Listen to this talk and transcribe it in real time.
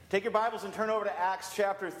Take your Bibles and turn over to Acts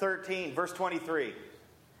chapter 13, verse 23.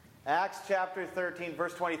 Acts chapter 13,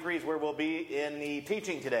 verse 23 is where we'll be in the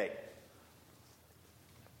teaching today.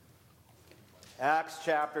 Acts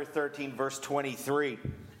chapter 13, verse 23.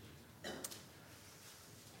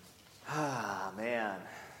 Ah, man.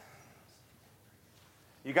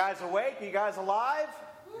 You guys awake? You guys alive?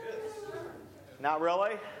 Yes. Not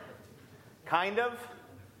really? Kind of?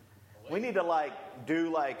 We need to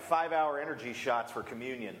do 5-hour energy shots for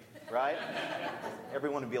communion, right?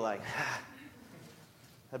 Everyone would be like,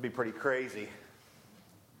 that'd be pretty crazy.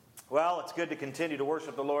 Well, it's good to continue to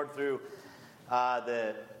worship the Lord through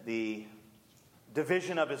the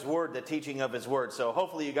division of His Word, the teaching of His Word. So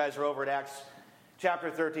hopefully you guys are over at Acts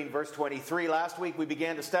chapter 13, verse 23. Last week we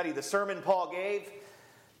began to study the sermon Paul gave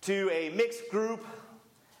to a mixed group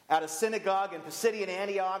at a synagogue in Pisidian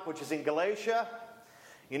Antioch, which is in Galatia.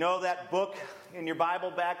 You know that book in your Bible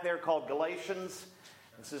back there called Galatians?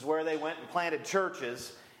 This is where they went and planted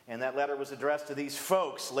churches, and that letter was addressed to these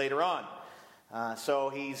folks later on. So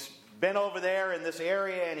he's been over there in this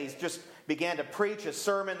area, and he's just began to preach a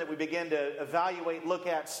sermon that we begin to evaluate, look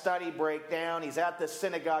at, study, break down. He's at this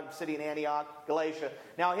synagogue, Pisidian Antioch, Galatia.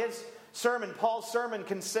 Now his sermon, Paul's sermon,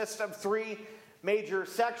 consists of 3 major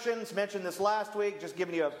sections. Mentioned this last week, just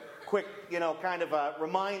giving you a quick, kind of a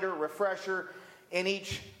reminder, refresher. In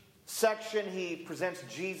each section, he presents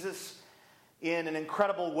Jesus in an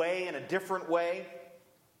incredible way, in a different way.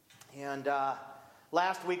 And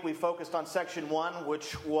last week we focused on section 1,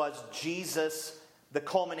 which was Jesus, the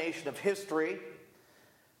culmination of history.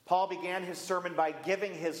 Paul began his sermon by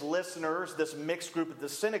giving his listeners, this mixed group at the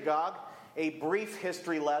synagogue, a brief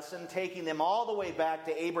history lesson, taking them all the way back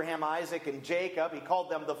to Abraham, Isaac, and Jacob. He called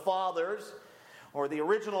them the fathers, or the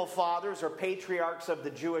original fathers, or patriarchs of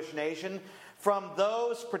the Jewish nation. From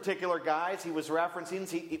those particular guys he was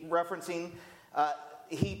referencing,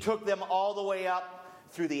 he took them all the way up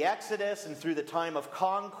through the Exodus and through the time of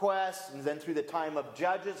conquest and then through the time of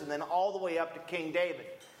Judges and then all the way up to King David.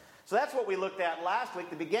 So that's what we looked at last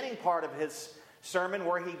week, the beginning part of his sermon,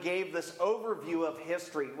 where he gave this overview of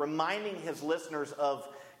history, reminding his listeners of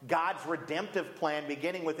God's redemptive plan,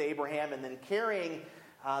 beginning with Abraham and then carrying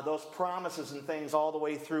those promises and things all the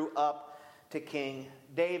way through up to King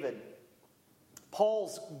David.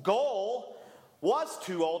 Paul's goal was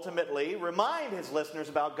to ultimately remind his listeners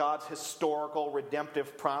about God's historical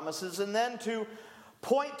redemptive promises and then to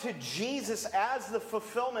point to Jesus as the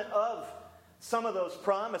fulfillment of some of those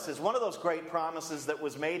promises. One of those great promises that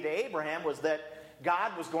was made to Abraham was that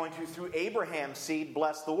God was going to, through Abraham's seed,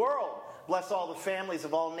 bless the world, bless all the families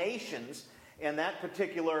of all nations. And that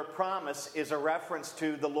particular promise is a reference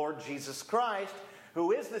to the Lord Jesus Christ,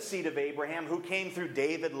 who is the seed of Abraham, who came through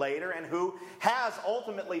David later, and who has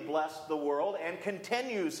ultimately blessed the world and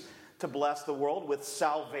continues to bless the world with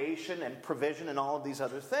salvation and provision and all of these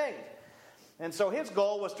other things. And so his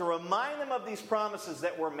goal was to remind them of these promises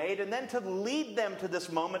that were made and then to lead them to this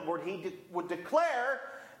moment where he would declare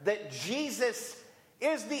that Jesus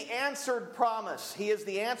is the answered promise. He is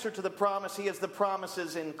the answer to the promise. He is the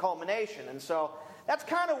promises in culmination. And so that's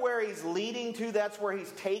kind of where he's leading to. That's where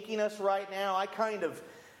he's taking us right now. I kind of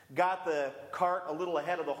got the cart a little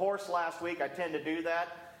ahead of the horse last week. I tend to do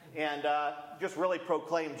that. And just really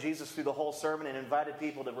proclaimed Jesus through the whole sermon and invited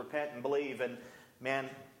people to repent and believe. And man,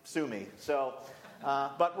 sue me. So,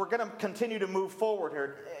 but we're going to continue to move forward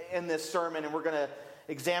here in this sermon. And we're going to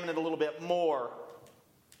examine it a little bit more.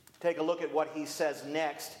 Take a look at what he says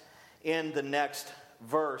next in the next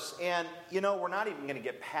verse. And, we're not even going to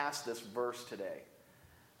get past this verse today.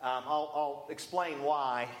 I'll explain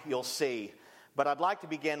why, you'll see. But I'd like to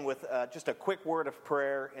begin with just a quick word of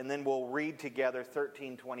prayer, and then we'll read together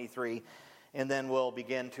 1323, and then we'll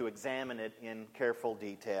begin to examine it in careful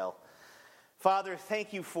detail. Father,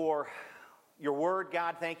 thank you for your word,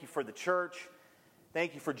 God. Thank you for the church.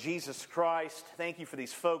 Thank you for Jesus Christ. Thank you for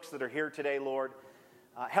these folks that are here today, Lord.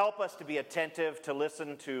 Help us to be attentive, to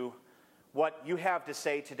listen to what you have to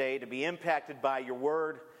say today, to be impacted by your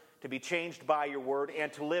word, to be changed by your word,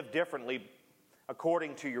 and to live differently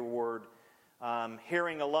according to your word.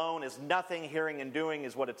 Hearing alone is nothing. Hearing and doing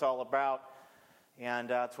is what it's all about. And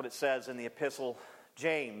that's what it says in the epistle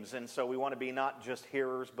James. And so we want to be not just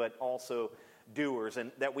hearers, but also doers.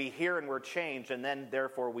 And that we hear and we're changed, and then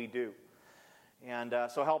therefore we do. And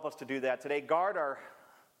so help us to do that today. Guard our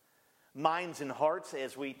minds and hearts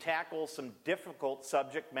as we tackle some difficult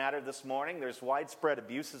subject matter this morning. There's widespread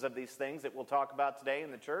abuses of these things that we'll talk about today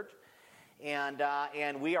in the church. And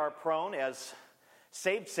we are prone as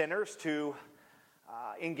saved sinners to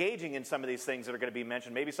engaging in some of these things that are going to be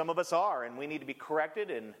mentioned. Maybe some of us are, and we need to be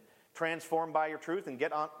corrected and transformed by your truth and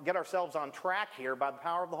get ourselves on track here by the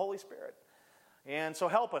power of the Holy Spirit. And so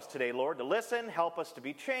help us today, Lord, to listen, help us to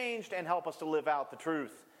be changed, and help us to live out the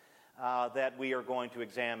truth that we are going to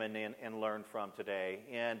examine and learn from today.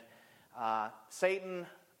 And Satan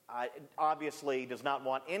obviously does not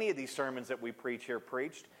want any of these sermons that we preach here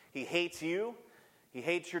preached. He hates you. He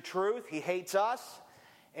hates your truth. He hates us.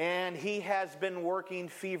 And he has been working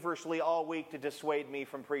feverishly all week to dissuade me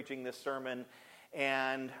from preaching this sermon.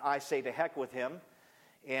 And I say to heck with him.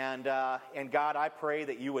 And God, I pray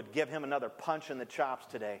that you would give him another punch in the chops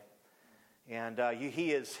today. And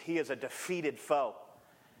he is a defeated foe.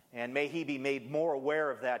 And may he be made more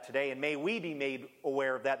aware of that today. And may we be made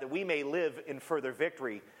aware of that we may live in further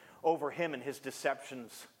victory over him and his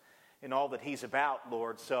deceptions and all that he's about,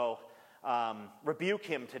 Lord. So rebuke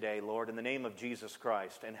him today, Lord, in the name of Jesus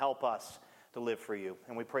Christ, and help us to live for you.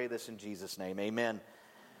 And we pray this in Jesus' name. Amen.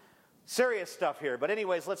 Serious stuff here. But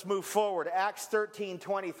anyways, let's move forward. Acts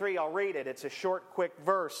 13:23, I'll read it. It's a short, quick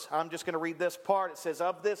verse. I'm just going to read this part. It says,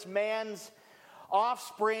 "Of this man's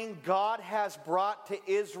offspring, God has brought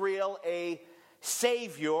to Israel a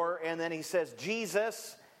Savior." And then he says,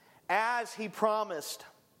 "Jesus, as he promised."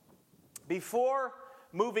 Before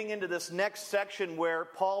moving into this next section where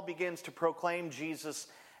Paul begins to proclaim Jesus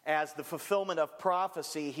as the fulfillment of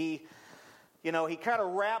prophecy, he kind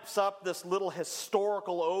of wraps up this little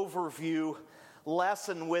historical overview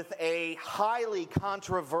lesson with a highly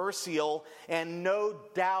controversial and no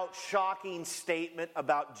doubt shocking statement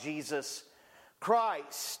about Jesus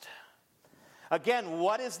Christ. Again,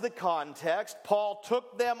 what is the context? Paul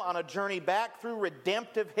took them on a journey back through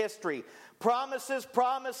redemptive history. Promises,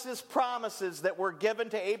 promises, promises that were given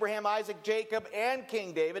to Abraham, Isaac, Jacob, and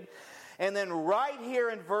King David. And then right here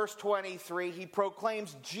in verse 23, he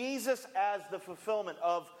proclaims Jesus as the fulfillment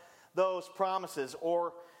of those promises,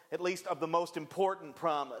 or at least of the most important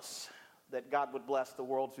promise, that God would bless the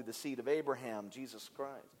world through the seed of Abraham, Jesus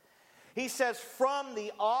Christ. He says, from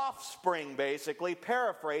the offspring, basically,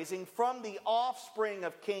 paraphrasing, from the offspring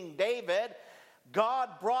of King David, God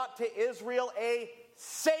brought to Israel a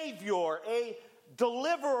Savior, a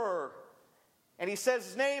deliverer. And he says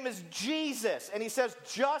his name is Jesus. And he says,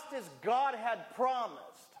 just as God had promised.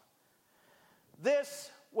 This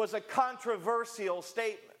was a controversial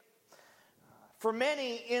statement. For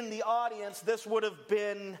many in the audience, this would have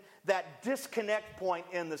been that disconnect point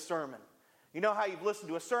in the sermon. You know how you've listened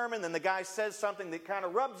to a sermon, then the guy says something that kind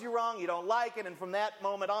of rubs you wrong, you don't like it, and from that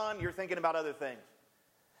moment on, you're thinking about other things.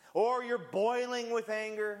 Or you're boiling with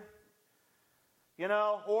anger,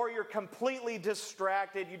 or you're completely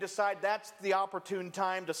distracted. You decide that's the opportune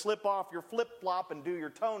time to slip off your flip-flop and do your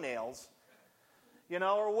toenails,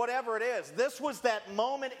 or whatever it is. This was that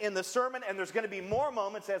moment in the sermon, and there's going to be more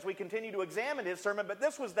moments as we continue to examine his sermon, but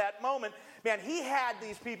this was that moment. Man, he had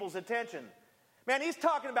these people's attention. Man, he's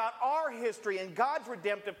talking about our history and God's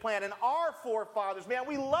redemptive plan and our forefathers. Man,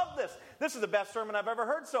 we love this. This is the best sermon I've ever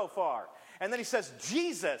heard so far. And then he says,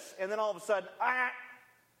 Jesus. And then all of a sudden,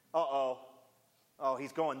 oh,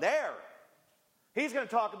 he's going there. He's going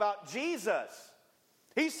to talk about Jesus.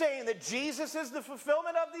 He's saying that Jesus is the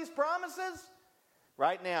fulfillment of these promises.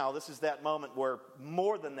 Right now, this is that moment where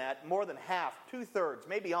more than half, 2/3,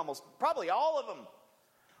 maybe almost, probably all of them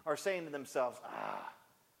are saying to themselves,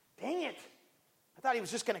 dang it. I thought he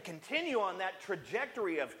was just going to continue on that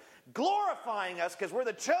trajectory of glorifying us because we're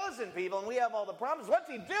the chosen people and we have all the promises. What's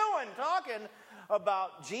he doing talking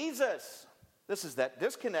about Jesus? This is that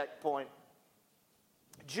disconnect point.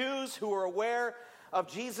 Jews who were aware of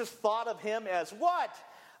Jesus thought of him as what?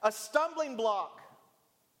 A stumbling block.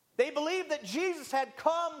 They believed that Jesus had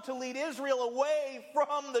come to lead Israel away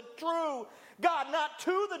from the true God, not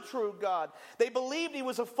to the true God. They believed he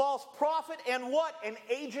was a false prophet and what? An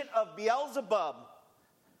agent of Beelzebub.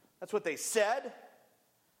 That's what they said.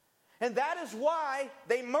 And that is why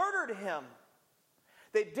they murdered him.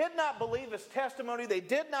 They did not believe his testimony. They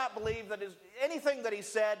did not believe that anything that he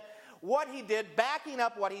said, what he did, backing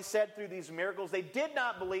up what he said through these miracles. They did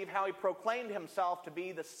not believe how he proclaimed himself to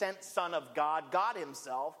be the sent Son of God, God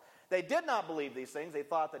himself. They did not believe these things. They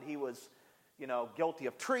thought that he was, guilty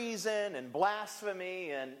of treason and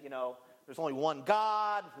blasphemy and, there's only one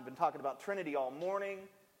God. We've been talking about Trinity all morning.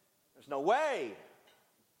 There's no way.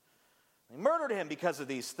 They murdered him because of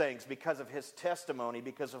these things, because of his testimony,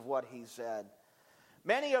 because of what he said.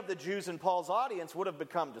 Many of the Jews in Paul's audience would have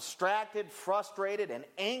become distracted, frustrated, and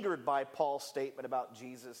angered by Paul's statement about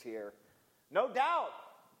Jesus here. No doubt.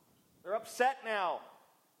 They're upset now.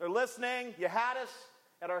 They're listening. You had us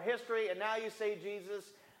at our history, and now you say Jesus.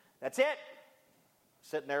 That's it.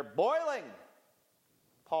 Sitting there boiling.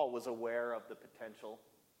 Paul was aware of the potential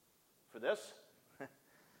for this.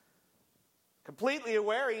 Completely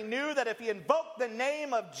aware, he knew that if he invoked the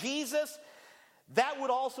name of Jesus, that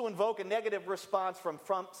would also invoke a negative response from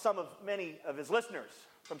many of his listeners,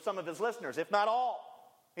 from some of his listeners, if not all.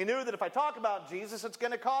 He knew that if I talk about Jesus, it's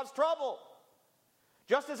going to cause trouble.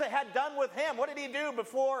 Just as it had done with him. What did he do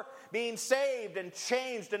before being saved and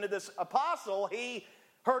changed into this apostle? He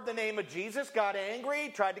heard the name of Jesus, got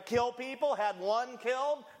angry, tried to kill people, had one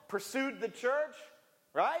killed, pursued the church,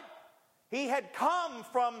 right? He had come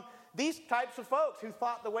from these types of folks who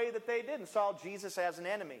thought the way that they did and saw Jesus as an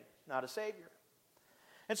enemy, not a savior.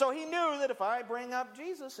 And so he knew that if I bring up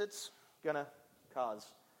Jesus, it's going to cause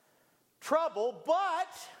trouble,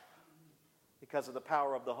 but because of the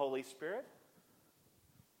power of the Holy Spirit,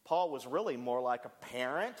 Paul was really more like a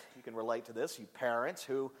parent. You can relate to this, you parents,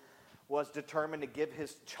 who was determined to give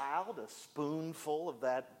his child a spoonful of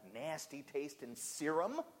that nasty tasting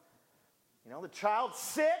serum. You know, the child's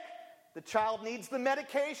sick, the child needs the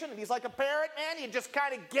medication, and he's like a parent, man, you just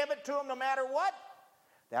kind of give it to him no matter what.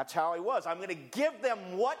 That's how he was. I'm going to give them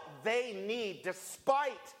what they need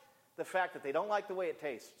despite the fact that they don't like the way it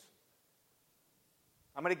tastes.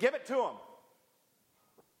 I'm going to give it to them.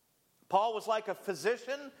 Paul was like a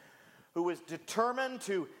physician who was determined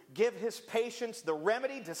to give his patients the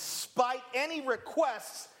remedy despite any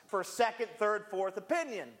requests for second, third, fourth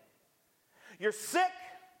opinion. You're sick.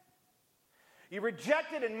 You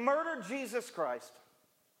rejected and murdered Jesus Christ.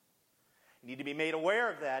 You need to be made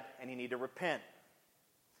aware of that, and you need to repent.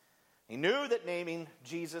 He knew that naming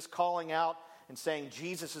Jesus, calling out and saying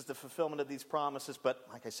Jesus is the fulfillment of these promises, but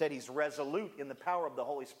like I said, he's resolute in the power of the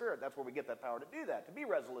Holy Spirit. That's where we get that power to do that, to be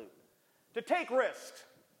resolute, to take risks,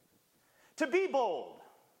 to be bold.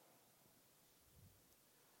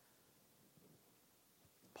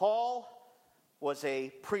 Paul was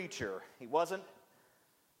a preacher. He wasn't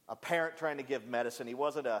a parent trying to give medicine. He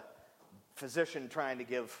wasn't a physician trying to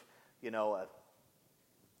give,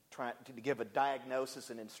 trying to give a diagnosis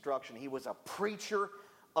and instruction. He was a preacher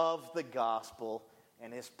of the gospel,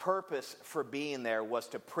 and his purpose for being there was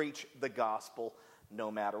to preach the gospel no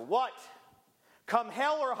matter what. Come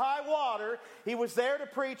hell or high water, he was there to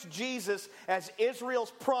preach Jesus as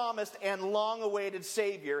Israel's promised and long-awaited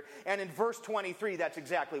Savior. And in verse 23, that's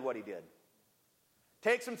exactly what he did.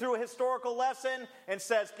 Takes them through a historical lesson and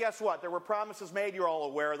says, guess what? There were promises made. You're all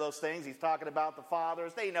aware of those things. He's talking about the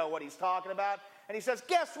fathers. They know what he's talking about. And he says,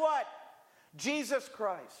 guess what? Jesus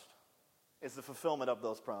Christ is the fulfillment of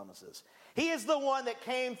those promises. He is the one that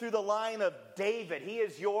came through the line of David. He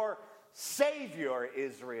is your Savior,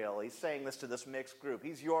 Israel. He's saying this to this mixed group.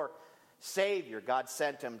 He's your Savior. God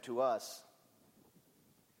sent him to us.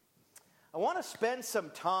 I want to spend some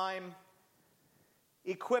time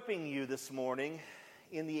equipping you this morning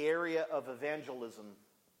in the area of evangelism.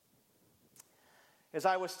 As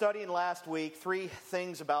I was studying last week, 3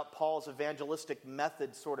 things about Paul's evangelistic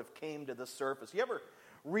method sort of came to the surface. You ever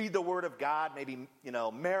read the Word of God, maybe,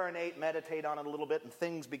 marinate, meditate on it a little bit, and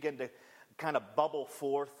things begin to kind of bubble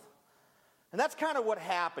forth? And that's kind of what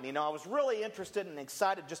happened. I was really interested and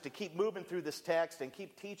excited just to keep moving through this text and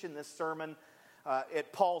keep teaching this sermon,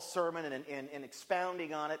 at Paul's sermon and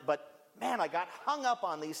expounding on it. But, man, I got hung up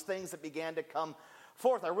on these things that began to come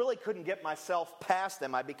forth. I really couldn't get myself past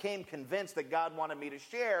them. I became convinced that God wanted me to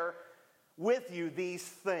share with you these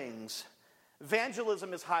things.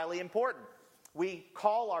 Evangelism is highly important. We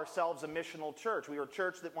call ourselves a missional church. We are a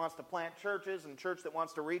church that wants to plant churches and a church that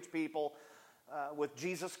wants to reach people with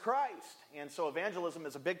Jesus Christ. And so evangelism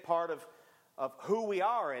is a big part of who we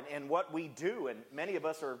are and what we do. And many of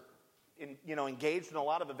us are engaged in a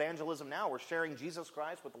lot of evangelism now. We're sharing Jesus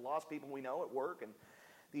Christ with the lost people we know at work and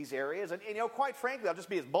these areas. And quite frankly, I'll just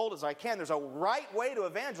be as bold as I can. There's a right way to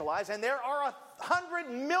evangelize, and there are 100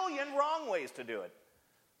 million wrong ways to do it.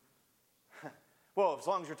 Well, as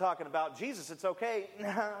long as you're talking about Jesus, it's okay.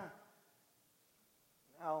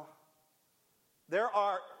 No. There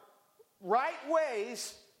are right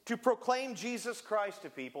ways to proclaim Jesus Christ to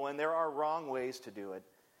people, and there are wrong ways to do it.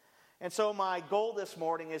 And so my goal this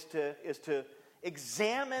morning is to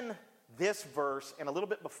examine this verse, and a little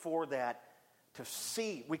bit before that, to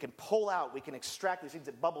see, we can pull out, we can extract these things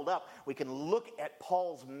that bubbled up. We can look at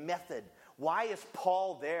Paul's method. Why is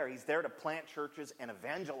Paul there? He's there to plant churches and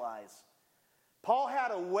evangelize. Paul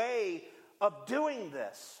had a way of doing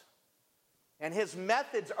this, and his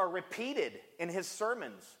methods are repeated in his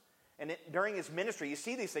sermons and during his ministry. You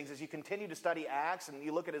see these things as you continue to study Acts and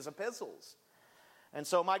you look at his epistles. And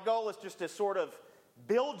so my goal is just to sort of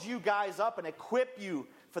build you guys up and equip you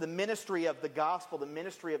for the ministry of the gospel, the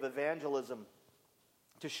ministry of evangelism,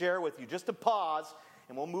 to share with you. Just to pause,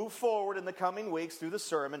 and we'll move forward in the coming weeks through the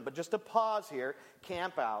sermon, but just to pause here,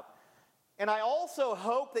 camp out, And I also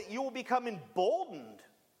hope that you will become emboldened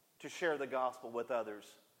to share the gospel with others.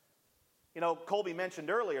 You know, Colby mentioned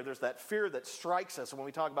earlier, there's that fear that strikes us when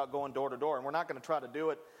we talk about going door to door, and we're not going to try to do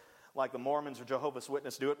it like the Mormons or Jehovah's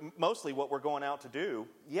Witnesses do it. Mostly what we're going out to do,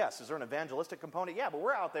 yes, is there an evangelistic component? Yeah, but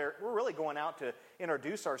we're out there, we're really going out to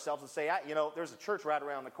introduce ourselves and say, you know, there's a church right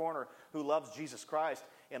around the corner who loves Jesus Christ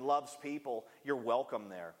and loves people. You're welcome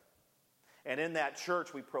there. And in that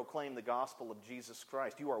church, we proclaim the gospel of Jesus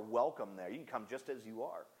Christ. You are welcome there. You can come just as you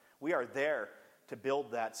are. We are there to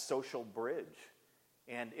build that social bridge.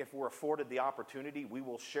 And if we're afforded the opportunity, we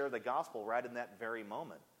will share the gospel right in that very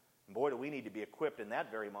moment. And boy, do we need to be equipped in that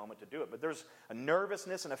very moment to do it. But there's a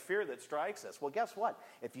nervousness and a fear that strikes us. Well, guess what?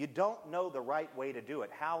 If you don't know the right way to do it,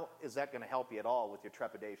 how is that going to help you at all with your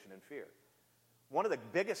trepidation and fear? One of the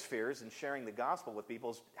biggest fears in sharing the gospel with people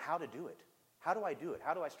is how to do it. How do I do it?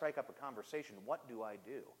 How do I strike up a conversation? What do I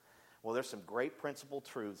do? Well, there's some great principal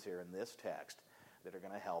truths here in this text that are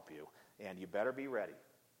going to help you. And you better be ready.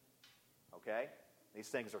 Okay? These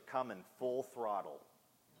things are coming full throttle.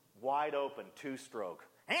 Wide open, two-stroke.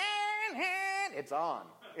 It's on.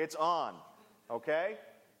 It's on. Okay?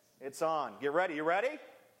 It's on. Get ready. You ready?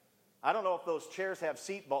 I don't know if those chairs have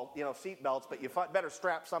seat belts, but you better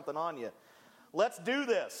strap something on you. Let's do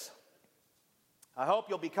this. I hope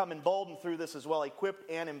you'll become emboldened through this as well,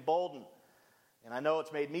 equipped and emboldened. And I know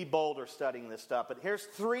it's made me bolder studying this stuff, but here's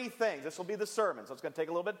 3 things. This will be the sermon, so it's going to take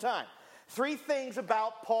a little bit of time. 3 things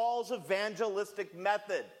about Paul's evangelistic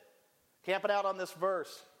method. Camp it out on this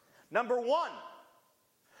verse. Number 1,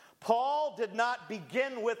 Paul did not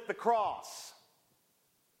begin with the cross.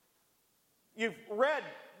 You've read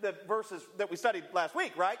the verses that we studied last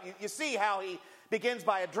week, right? You see how he begins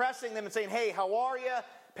by addressing them and saying, hey, how are you?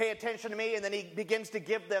 Pay attention to me. And then he begins to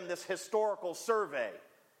give them this historical survey.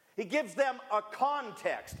 He gives them a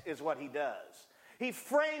context, is what he does. He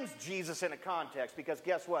frames Jesus in a context because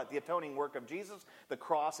guess what? The atoning work of Jesus, the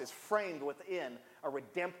cross, is framed within a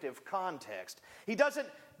redemptive context. He doesn't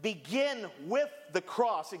begin with the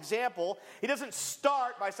cross. Example, he doesn't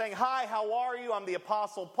start by saying, hi, how are you? I'm the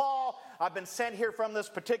Apostle Paul. I've been sent here from this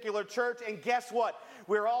particular church. And guess what?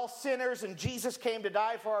 We're all sinners and Jesus came to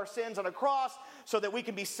die for our sins on a cross so that we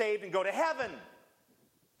can be saved and go to heaven.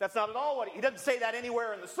 That's not at all what he doesn't say that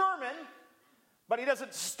anywhere in the sermon. But he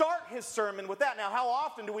doesn't start his sermon with that. Now, how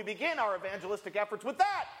often do we begin our evangelistic efforts with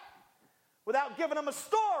that? Without giving them a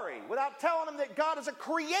story, without telling them that God is a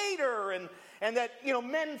creator and that,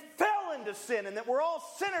 men fell into sin and that we're all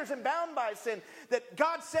sinners and bound by sin, that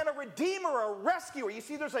God sent a redeemer, a rescuer. You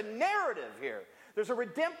see, there's a narrative here. There's a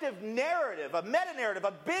redemptive narrative, a meta-narrative,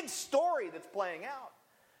 a big story that's playing out.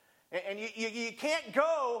 And you can't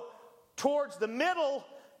go towards the middle.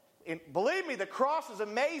 And believe me, the cross is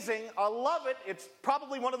amazing. I love it. It's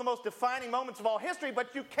probably one of the most defining moments of all history,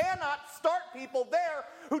 but you cannot start people there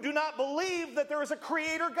who do not believe that there is a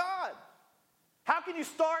creator God. How can you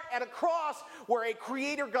start at a cross where a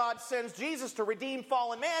creator God sends Jesus to redeem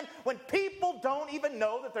fallen man when people don't even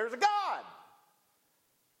know that there's a God?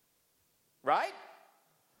 Right?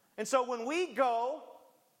 And so when we go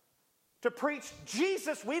to preach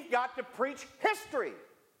Jesus, we've got to preach history.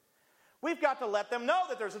 We've got to let them know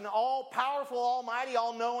that there's an all-powerful, almighty,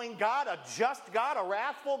 all-knowing God, a just God, a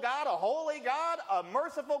wrathful God, a holy God, a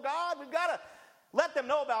merciful God. We've got to let them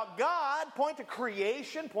know about God, point to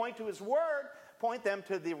creation, point to His Word, point them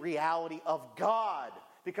to the reality of God.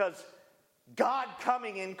 Because God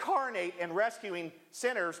coming incarnate and rescuing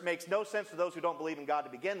sinners makes no sense to those who don't believe in God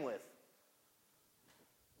to begin with.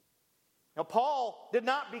 Now, Paul did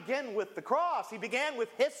not begin with the cross. He began with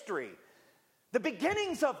history, the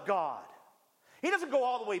beginnings of God. He doesn't go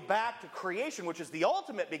all the way back to creation, which is the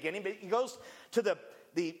ultimate beginning, but he goes to the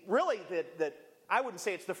I wouldn't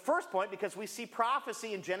say it's the first point, because we see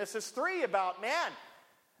prophecy in Genesis 3 about, man,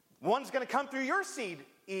 one's going to come through your seed,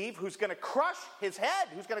 Eve, who's going to crush his head,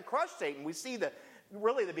 who's going to crush Satan. We see the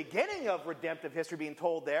beginning of redemptive history being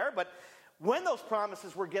told there, but when those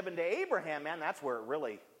promises were given to Abraham, man, that's where it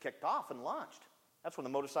really kicked off and launched. That's when the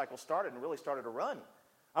motorcycle started and really started to run.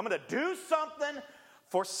 I'm going to do something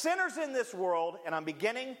for sinners in this world, and I'm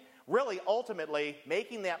beginning, really, ultimately,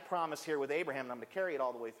 making that promise here with Abraham, and I'm going to carry it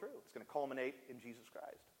all the way through. It's going to culminate in Jesus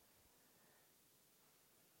Christ.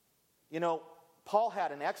 Paul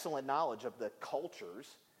had an excellent knowledge of the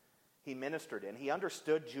cultures he ministered in. He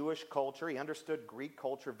understood Jewish culture. He understood Greek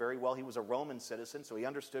culture very well. He was a Roman citizen, so he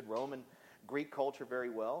understood Roman Greek culture very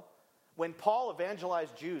well. When Paul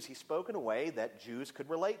evangelized Jews, he spoke in a way that Jews could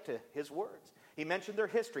relate to his words. He mentioned their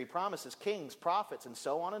history, promises, kings, prophets, and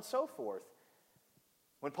so on and so forth.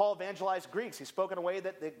 When Paul evangelized Greeks, he spoke in a way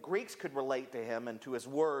that the Greeks could relate to him and to his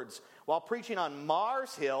words. While preaching on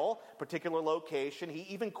Mars Hill, particular location, he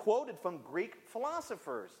even quoted from Greek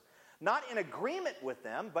philosophers, not in agreement with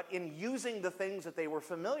them, but in using the things that they were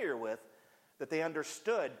familiar with, that they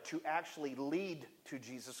understood to actually lead to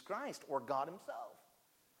Jesus Christ or God himself.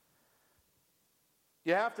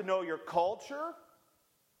 You have to know your culture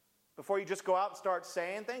before you just go out and start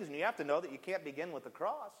saying things, and you have to know that you can't begin with the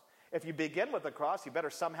cross. If you begin with the cross, you better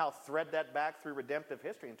somehow thread that back through redemptive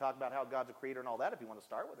history and talk about how God's a creator and all that if you want to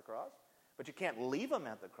start with the cross. But you can't leave them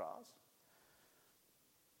at the cross.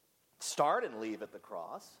 Start and leave at the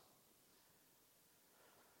cross.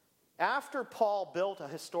 After Paul built a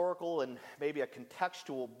historical and maybe a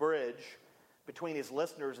contextual bridge between his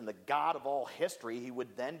listeners and the God of all history, he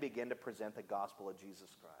would then begin to present the gospel of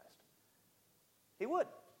Jesus Christ. He would.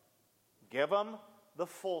 Give them the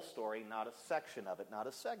full story, not a section of it, not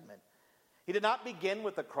a segment. He did not begin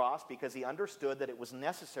with the cross because he understood that it was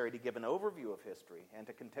necessary to give an overview of history and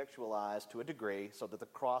to contextualize to a degree so that the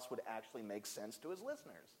cross would actually make sense to his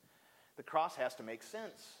listeners. The cross has to make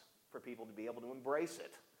sense for people to be able to embrace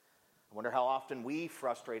it. I wonder how often we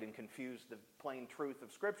frustrate and confuse the plain truth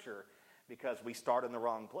of Scripture because we start in the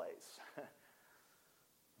wrong place.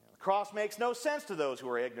 The cross makes no sense to those who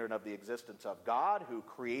are ignorant of the existence of God, who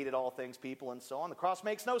created all things, people, and so on. The cross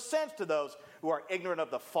makes no sense to those who are ignorant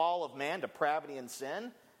of the fall of man, depravity, and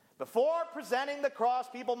sin. Before presenting the cross,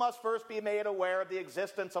 people must first be made aware of the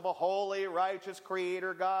existence of a holy, righteous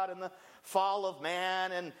Creator God and the fall of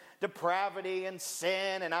man and depravity and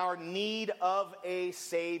sin and our need of a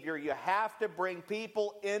Savior. You have to bring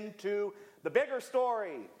people into the bigger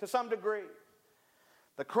story to some degree.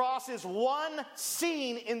 The cross is one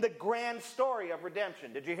scene in the grand story of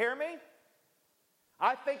redemption. Did you hear me?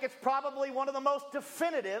 I think it's probably one of the most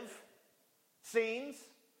definitive scenes,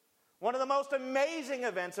 one of the most amazing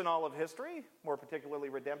events in all of history, more particularly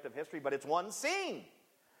redemptive history, but it's one scene.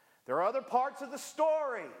 There are other parts of the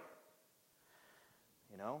story.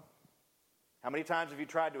 You know, how many times have you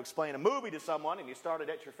tried to explain a movie to someone and you started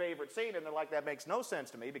at your favorite scene and they're like, that makes no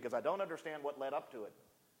sense to me because I don't understand what led up to it.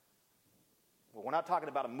 Well, we're not talking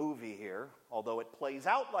about a movie here, although it plays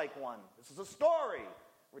out like one. This is a story,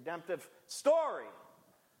 redemptive story.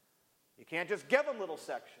 You can't just give them little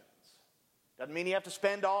sections. Doesn't mean you have to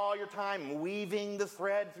spend all your time weaving the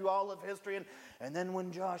thread through all of history. And then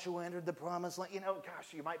when Joshua entered the promised land,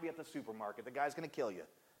 gosh, you might be at the supermarket. The guy's going to kill you.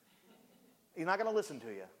 He's not going to listen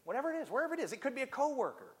to you. Whatever it is, wherever it is. It could be a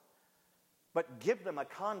coworker. But give them a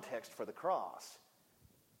context for the cross.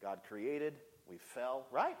 God created, we fell,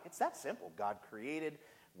 right? It's that simple. God created,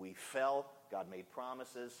 we fell, God made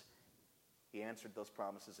promises. He answered those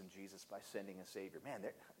promises in Jesus by sending a Savior. Man,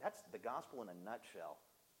 that's the gospel in a nutshell.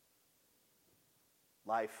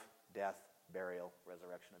 Life, death, burial,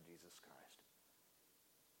 resurrection of Jesus Christ.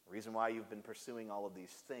 The reason why you've been pursuing all of these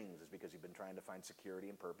things is because you've been trying to find security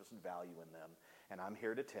and purpose and value in them. And I'm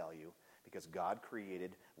here to tell you, because God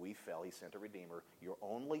created, we fell, He sent a Redeemer. Your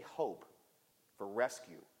only hope for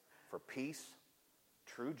rescue, for peace,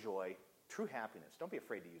 true joy, true happiness. Don't be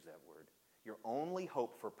afraid to use that word. Your only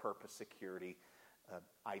hope for purpose, security,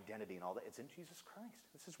 identity, and all that, it's in Jesus Christ.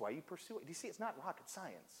 This is why you pursue it. Do you see? It's not rocket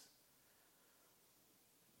science.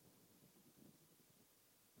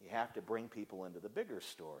 You have to bring people into the bigger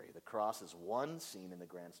story. The cross is one scene in the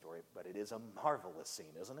grand story, but it is a marvelous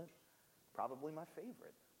scene, isn't it? Probably my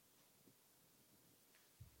favorite.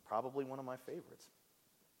 Probably one of my favorites.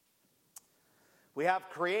 We have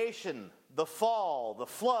creation, the fall, the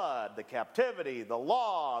flood, the captivity, the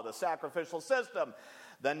law, the sacrificial system,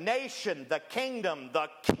 the nation, the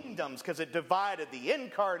kingdoms, because it divided, the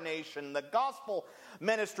incarnation, the gospel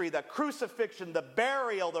ministry, the crucifixion, the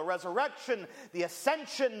burial, the resurrection, the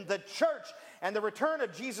ascension, the church, and the return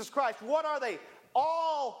of Jesus Christ. What are they?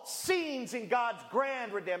 All scenes in God's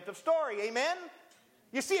grand redemptive story. Amen?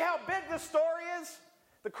 You see how big this story is?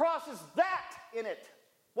 The cross is that in it.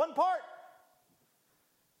 One part.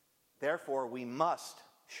 Therefore, we must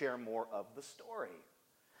share more of the story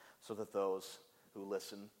so that those who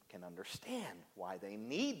listen can understand why they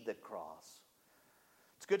need the cross.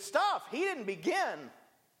 It's good stuff. He didn't begin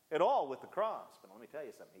at all with the cross. But let me tell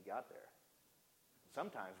you something. He got there.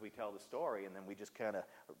 Sometimes we tell the story and then we just kind of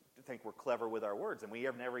think we're clever with our words and we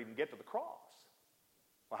never even get to the cross.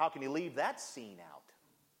 Well, how can you leave that scene out?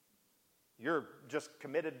 You're just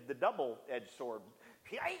committed the double-edged sword.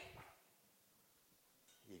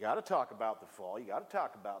 You got to talk about the fall. You got to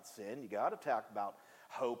talk about sin. You got to talk about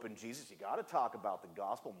hope in Jesus. You got to talk about the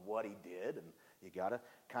gospel and what He did. And you got to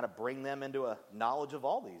kind of bring them into a knowledge of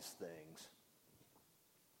all these things.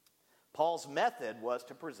 Paul's method was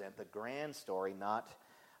to present the grand story, not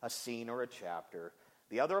a scene or a chapter.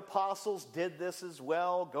 The other apostles did this as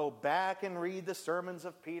well. Go back and read the sermons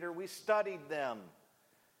of Peter. We studied them.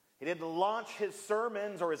 He didn't launch his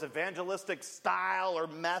sermons or his evangelistic style or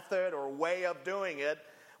method or way of doing it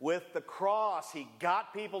with the cross. He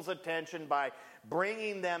got people's attention by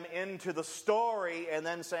bringing them into the story and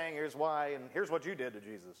then saying, here's why, and here's what you did to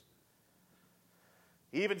Jesus.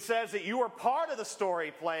 He even says that you were part of the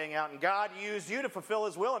story playing out, and God used you to fulfill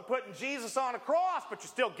his will and putting Jesus on a cross, but you're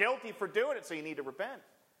still guilty for doing it, so you need to repent.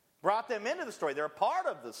 Brought them into the story. They're a part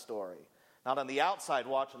of the story, not on the outside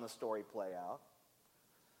watching the story play out.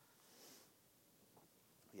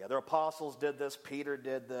 The other apostles did this. Peter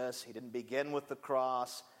did this. He didn't begin with the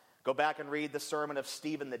cross. Go back and read the sermon of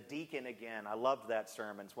Stephen the deacon again. I loved that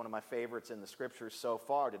sermon. It's one of my favorites in the scriptures so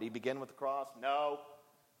far. Did he begin with the cross? No,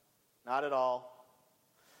 not at all.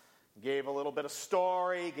 Gave a little bit of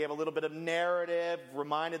story, gave a little bit of narrative,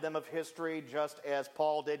 reminded them of history just as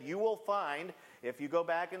Paul did. You will find, if you go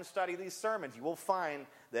back and study these sermons, you will find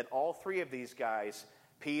that all three of these guys,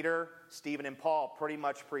 Peter, Stephen, and Paul, pretty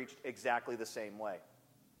much preached exactly the same way.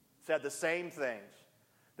 Said the same things.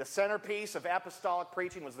 The centerpiece of apostolic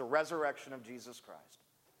preaching was the resurrection of Jesus Christ.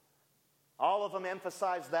 All of them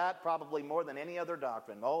emphasized that probably more than any other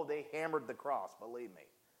doctrine. Oh, they hammered the cross, believe me.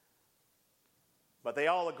 But they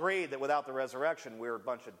all agreed that without the resurrection, we're a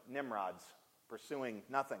bunch of Nimrods pursuing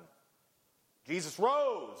nothing. Jesus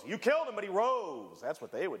rose. You killed him, but he rose. That's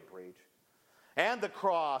what they would preach. And the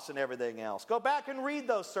cross and everything else. Go back and read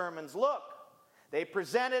those sermons. Look. They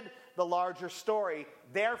presented the larger story.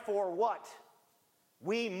 Therefore, what?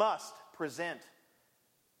 We must present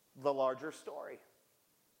the larger story.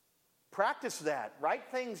 Practice that. Write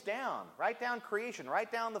things down. Write down creation.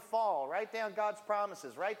 Write down the fall. Write down God's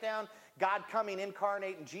promises. Write down God coming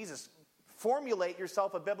incarnate in Jesus. Formulate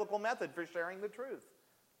yourself a biblical method for sharing the truth.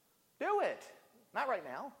 Do it. Not right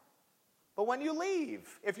now. But when you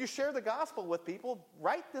leave, if you share the gospel with people,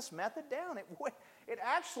 write this method down. It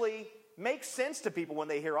actually makes sense to people when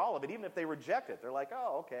they hear all of it, even if they reject it. They're like,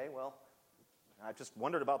 oh, okay, well, I just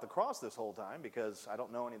wondered about the cross this whole time because I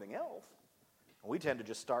don't know anything else. We tend to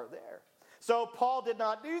just start there. So Paul did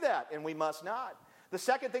not do that, and we must not. The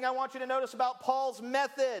second thing I want you to notice about Paul's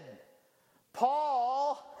method,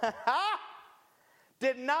 Paul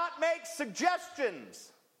did not make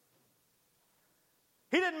suggestions.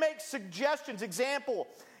 He didn't make suggestions. Example,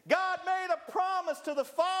 God made a promise to the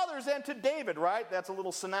fathers and to David, right? That's a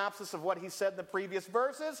little synopsis of what he said in the previous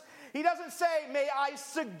verses. He doesn't say, may I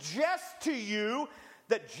suggest to you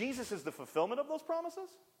that Jesus is the fulfillment of those promises?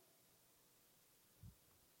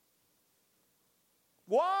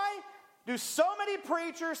 Why do so many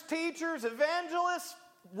preachers, teachers, evangelists,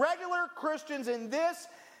 regular Christians in this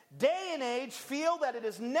day and age feel that it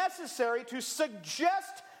is necessary to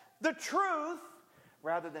suggest the truth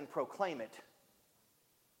rather than proclaim it?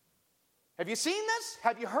 Have you seen this?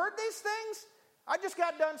 Have you heard these things? I just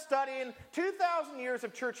got done studying 2,000 years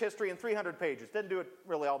of church history in 300 pages. Didn't do it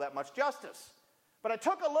really all that much justice. But I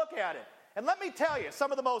took a look at it. And let me tell you,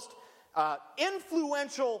 some of the most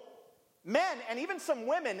influential men and even some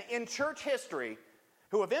women in church history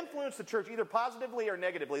who have influenced the church either positively or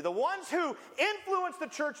negatively, the ones who influenced the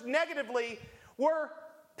church negatively were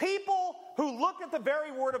people who looked at the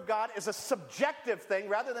very Word of God as a subjective thing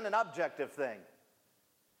rather than an objective thing.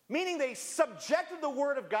 Meaning they subjected the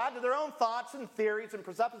Word of God to their own thoughts and theories and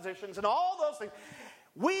presuppositions and all those things.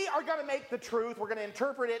 We are going to make the truth, we're going to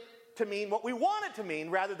interpret it to mean what we want it to mean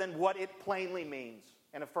rather than what it plainly means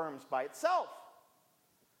and affirms by itself.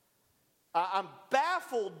 I'm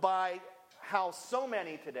baffled by how so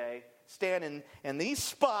many today stand in these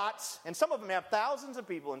spots, and some of them have thousands of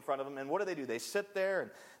people in front of them, and what do? They sit there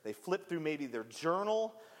and they flip through maybe their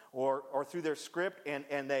journal or through their script,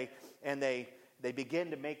 and they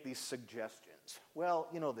begin to make these suggestions. Well,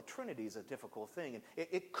 you know, the Trinity is a difficult thing, and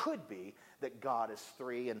it could be that God is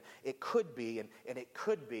three, and it could be, and it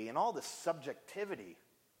could be, and all this subjectivity.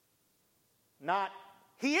 Not,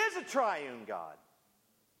 he is a triune God.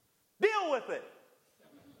 Deal with it.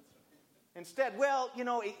 Instead, well, you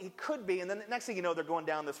know, it could be, and then the next thing you know, they're going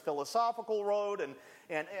down this philosophical road, and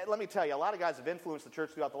let me tell you, a lot of guys have influenced the church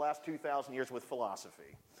throughout the last 2,000 years with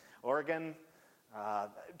philosophy. Origen,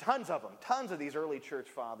 tons of these early church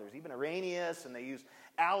fathers, even Irenaeus, and they use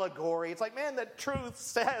allegory. It's like, man, the truth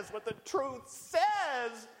says what the truth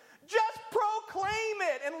says. Just proclaim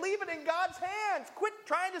it and leave it in God's hands. Quit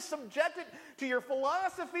trying to subject it to your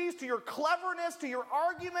philosophies, to your cleverness, to your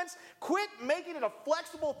arguments. Quit making it a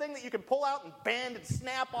flexible thing that you can pull out and bend and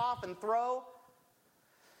snap off and throw.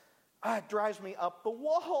 It drives me up the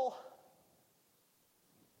wall.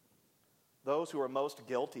 Those who are most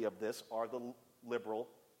guilty of this are the liberal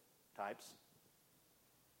types.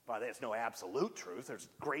 Well, there's no absolute truth. There's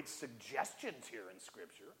great suggestions here in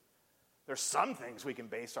Scripture. There's some things we can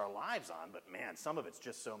base our lives on, but man, some of it's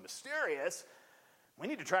just so mysterious. We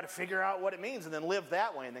need to try to figure out what it means and then live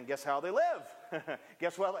that way, and then guess how they live?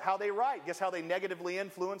 Guess how they write? Guess how they negatively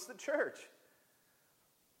influence the church?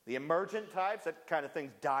 The emergent types, that kind of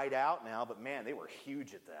thing's died out now, but man, they were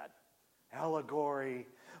huge at that. Allegory.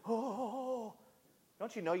 Oh,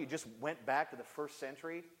 don't you know you just went back to the first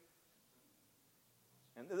century?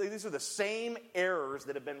 And these are the same errors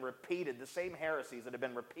that have been repeated, the same heresies that have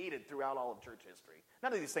been repeated throughout all of church history.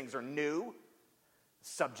 None of these things are new.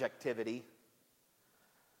 Subjectivity.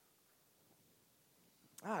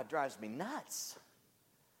 It drives me nuts.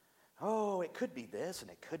 Oh, it could be this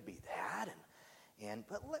and it could be that,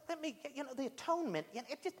 but let me, the atonement.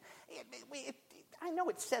 I know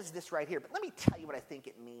it says this right here, but let me tell you what I think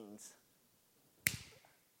it means.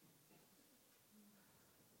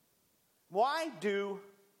 Why do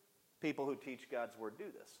people who teach God's word do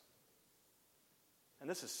this? And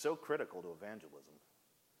this is so critical to evangelism.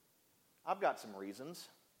 I've got some reasons.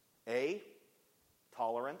 A,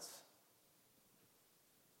 tolerance.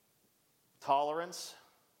 Tolerance.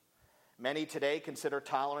 Many today consider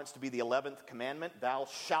tolerance to be the 11th commandment. Thou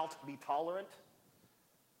shalt be tolerant.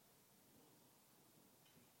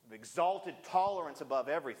 We've exalted tolerance above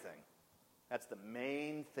everything. That's the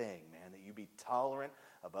main thing, man, that you be tolerant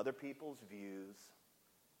of other people's views.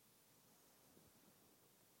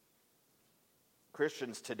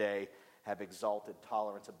 Christians today have exalted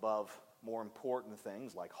tolerance above more important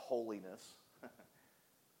things like holiness,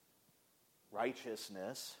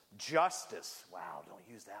 righteousness, justice. Wow, don't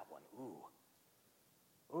use that one.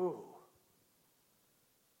 Ooh.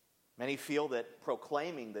 Many feel that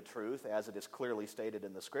proclaiming the truth, as it is clearly stated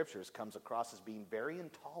in the Scriptures, comes across as being very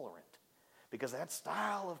intolerant because that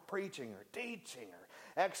style of preaching or teaching or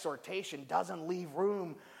exhortation doesn't leave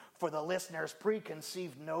room for the listener's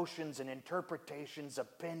preconceived notions and interpretations,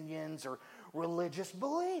 opinions, or religious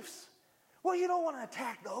beliefs. Well, you don't want to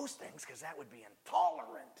attack those things because that would be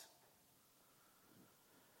intolerant.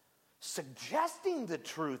 Suggesting the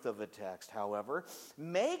truth of a text, however,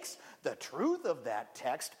 makes the truth of that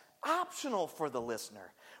text optional for the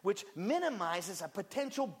listener, which minimizes a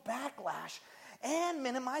potential backlash and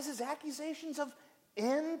minimizes accusations of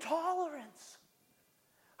intolerance.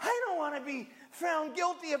 I don't want to be found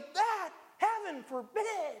guilty of that. Heaven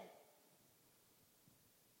forbid.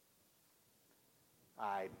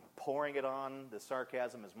 I'm pouring it on the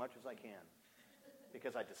sarcasm as much as I can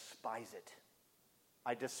because I despise it.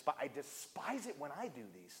 I despise it when I do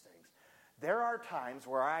these things. There are times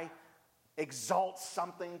where I exalt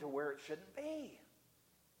something to where it shouldn't be.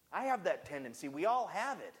 I have that tendency. We all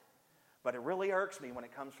have it. But it really irks me when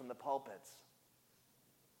it comes from the pulpits.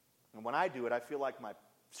 And when I do it, I feel like my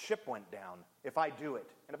ship went down. If I do it.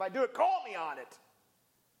 And if I do it, call me on it.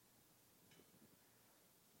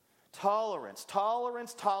 Tolerance,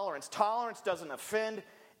 tolerance, tolerance. Tolerance doesn't offend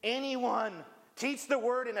anyone. Teach the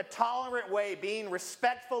word in a tolerant way, being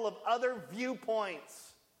respectful of other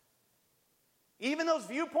viewpoints. Even those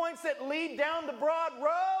viewpoints that lead down the broad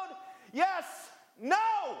road? Yes, no.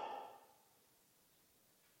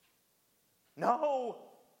 No.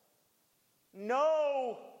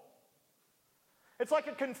 No. It's like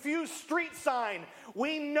a confused street sign.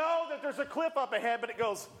 We know that there's a cliff up ahead, but it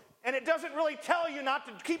goes, and it doesn't really tell you not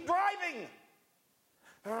to keep driving.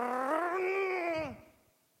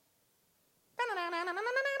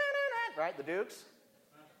 Right, the Dukes?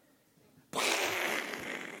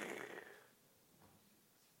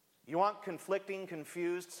 You want conflicting,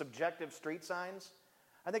 confused, subjective street signs?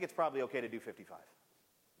 I think it's probably okay to do 55.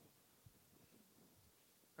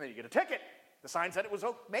 And then you get a ticket. The sign said it was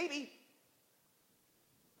maybe.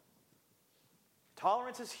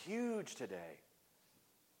 Tolerance is huge today.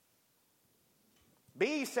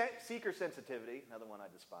 B, seeker sensitivity, another one I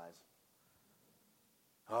despise.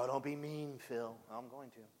 Oh, don't be mean, Phil. I'm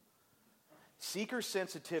going to. Seeker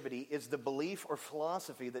sensitivity is the belief or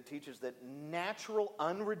philosophy that teaches that natural,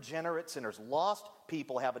 unregenerate sinners, lost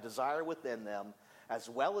people, have a desire within them, as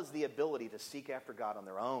well as the ability to seek after God on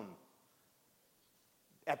their own.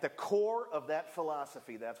 At the core of that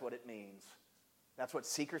philosophy, that's what it means. That's what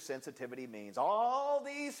seeker sensitivity means. All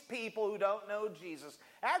these people who don't know Jesus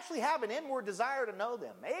actually have an inward desire to know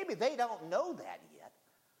them. Maybe they don't know that yet.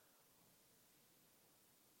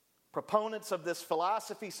 Proponents of this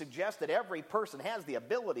philosophy suggest that every person has the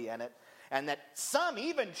ability in it, and that some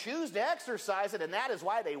even choose to exercise it, and that is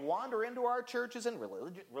why they wander into our churches and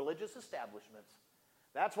religious establishments.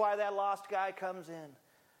 That's why that lost guy comes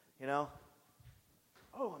in,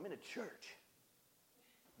 Oh, I'm in a church.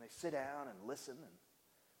 And they sit down and listen, and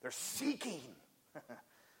They're seeking.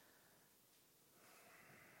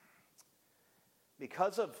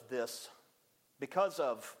 Because of this, the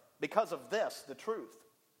truth,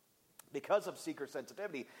 because of seeker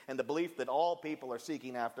sensitivity and the belief that all people are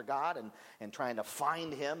seeking after God and trying to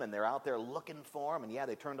find him, and they're out there looking for him, and yeah,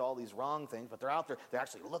 they turned to all these wrong things, but they're out there, they're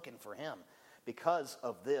actually looking for him. Because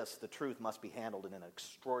of this, the truth must be handled in an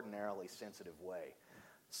extraordinarily sensitive way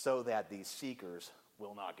so that these seekers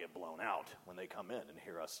will not get blown out when they come in and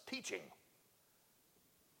hear us teaching.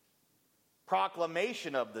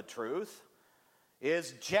 Proclamation of the truth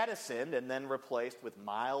is jettisoned and then replaced with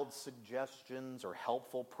mild suggestions or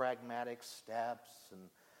helpful pragmatic steps. And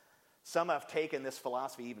some have taken this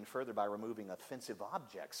philosophy even further by removing offensive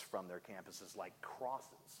objects from their campuses like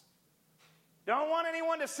crosses. Don't want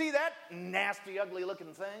anyone to see that nasty,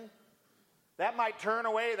 ugly-looking thing. That might turn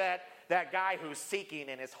away that guy who's seeking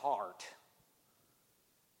in his heart.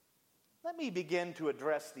 Let me begin to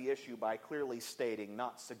address the issue by clearly stating,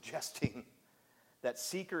 not suggesting, that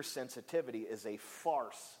seeker sensitivity is a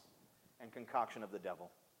farce and concoction of the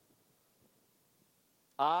devil.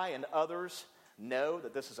 I and others know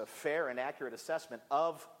that this is a fair and accurate assessment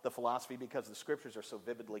of the philosophy because the scriptures are so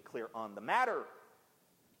vividly clear on the matter.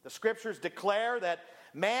 The scriptures declare that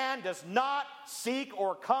man does not seek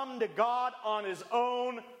or come to God on his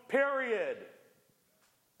own, period.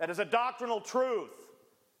 That is a doctrinal truth.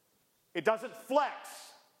 It doesn't flex.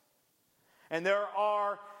 And there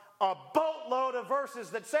are a boatload of verses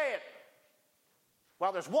that say it.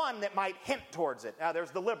 Well, there's one that might hint towards it. Now,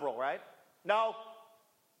 there's the liberal, right? No.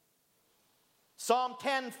 Psalm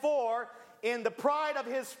 10:4, in the pride of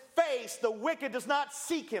his face, the wicked does not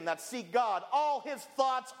seek him, that seek God. All his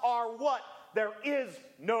thoughts are what? There is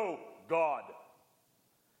no God.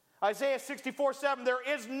 Isaiah 64:7, there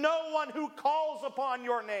is no one who calls upon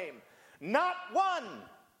your name. Not one.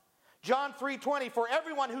 John 3:20, for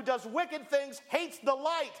everyone who does wicked things hates the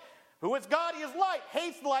light. Who is God? He is light,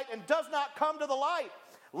 hates the light, and does not come to the light,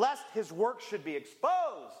 lest his work should be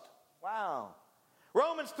exposed. Wow.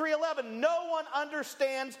 Romans 3:11, no one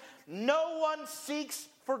understands, no one seeks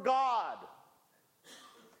for God.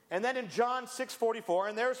 And then in John 6:44,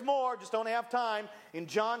 and there's more, just don't have time. In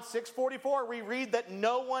John 6:44, we read that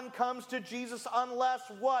no one comes to Jesus unless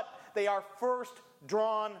what? They are first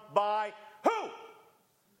drawn by who?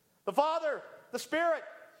 The Father, the Spirit.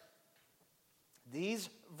 These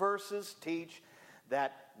verses teach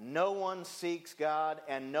that no one seeks God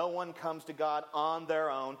and no one comes to God on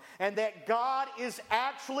their own, and that God is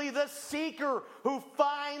actually the seeker who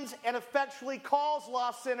finds and effectually calls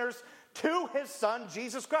lost sinners to his Son,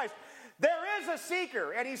 Jesus Christ. There is a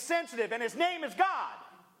seeker, and he's sensitive, and his name is God.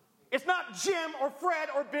 It's not Jim or Fred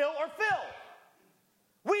or Bill or Phil.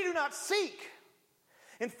 We do not seek.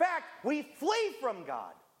 In fact, we flee from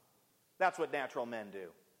God. That's what natural men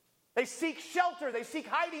do. They seek shelter. They seek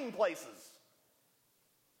hiding places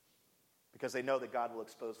because they know that God will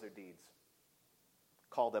expose their deeds,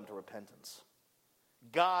 call them to repentance.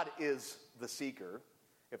 God is the seeker.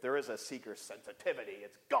 If there is a seeker sensitivity,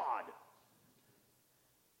 it's God.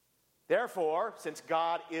 Therefore, since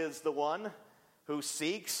God is the one who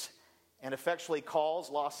seeks and effectually calls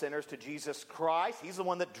lost sinners to Jesus Christ, he's the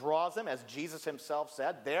one that draws them, as Jesus himself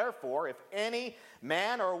said. Therefore, if any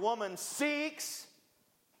man or woman seeks,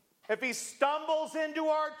 if he stumbles into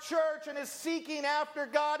our church and is seeking after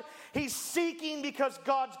God, he's seeking because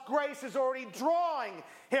God's grace is already drawing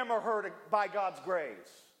him or her by God's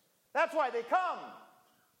grace. That's why they come.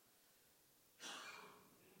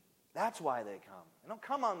 That's why they come. They don't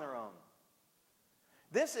come on their own.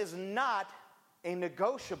 This is not a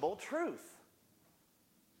negotiable truth.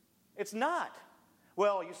 It's not.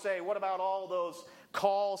 Well, you say, what about all those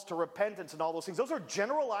calls to repentance and all those things? Those are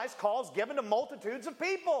generalized calls given to multitudes of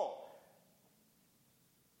people.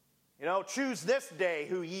 You know, choose this day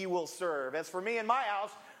who ye will serve. As for me and my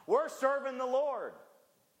house, we're serving the Lord.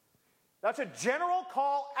 That's a general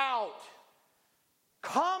call out.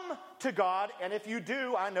 Come to God, and if you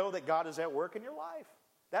do, I know that God is at work in your life.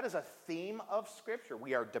 That is a theme of Scripture.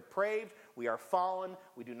 We are depraved, we are fallen,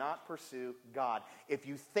 we do not pursue God. If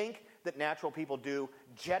you think that natural people do,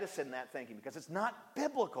 jettison that thinking because it's not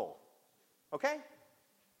biblical. Okay?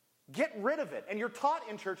 Get rid of it. And you're taught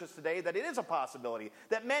in churches today that it is a possibility,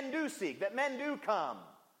 that men do seek, that men do come.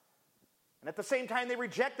 And at the same time, they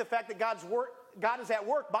reject the fact that God is at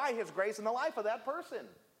work by his grace in the life of that person.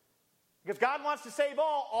 Because God wants to save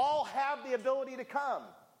all. All have the ability to come.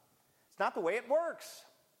 It's not the way it works.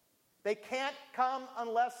 They can't come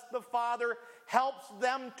unless the Father helps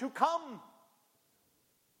them to come.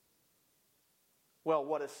 Well,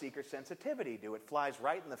 what does seeker sensitivity do? It flies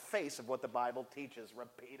right in the face of what the Bible teaches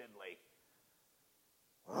repeatedly.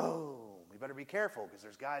 Oh, we better be careful because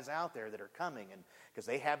there's guys out there that are coming, and because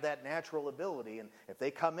they have that natural ability, and if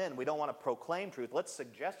they come in, we don't want to proclaim truth. Let's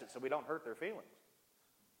suggest it so we don't hurt their feelings.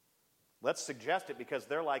 Let's suggest it because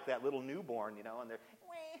they're like that little newborn,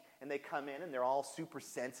 and they come in and they're all super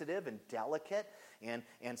sensitive and delicate, and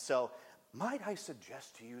so might I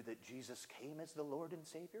suggest to you that Jesus came as the Lord and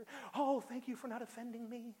Savior? Oh, thank you for not offending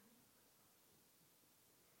me.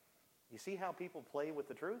 You see how people play with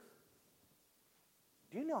the truth?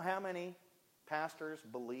 Do you know how many pastors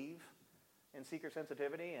believe in seeker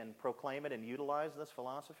sensitivity and proclaim it and utilize this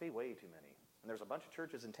philosophy? Way too many. And there's a bunch of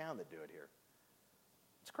churches in town that do it here.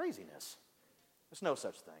 It's craziness. There's no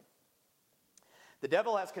such thing. The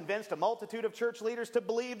devil has convinced a multitude of church leaders to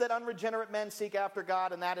believe that unregenerate men seek after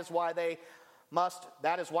God, and that is why they must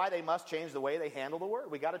change the way they handle the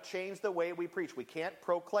word. We got to change the way we preach. We can't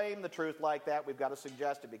proclaim the truth like that. We've got to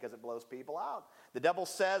suggest it because it blows people out. The devil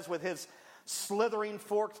says with his slithering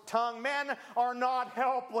forked tongue, men are not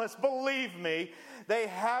helpless, believe me. They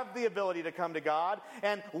have the ability to come to God,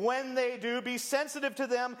 and when they do, be sensitive to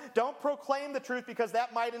them. Don't proclaim the truth because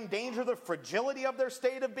that might endanger the fragility of their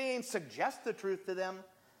state of being. Suggest the truth to them.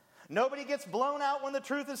 Nobody gets blown out when the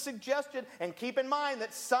truth is suggested, and keep in mind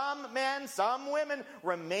that some men, some women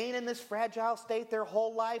remain in this fragile state their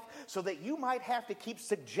whole life, so that you might have to keep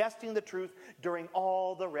suggesting the truth during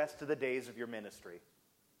all the rest of the days of your ministry.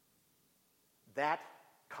 That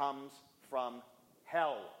comes from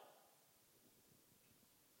hell.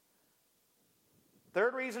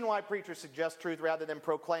 Third reason why preachers suggest truth rather than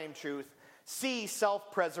proclaim truth. C,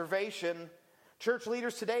 self-preservation. Church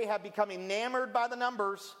leaders today have become enamored by the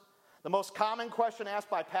numbers. The most common question asked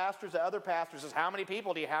by pastors to other pastors is, how many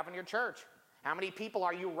people do you have in your church? How many people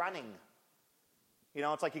are you running?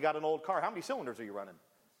 It's like you got an old car. How many cylinders are you running?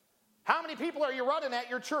 How many people are you running at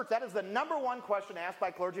your church? That is the number one question asked by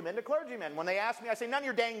clergymen to clergymen. When they ask me, I say, none of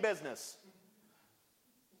your dang business.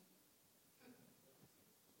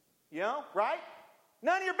 Right?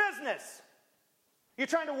 None of your business. You're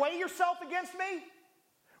trying to weigh yourself against me?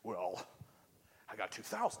 Well, I got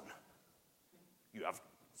 2,000. You have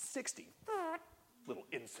 60. Little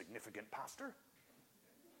insignificant pastor.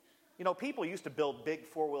 People used to build big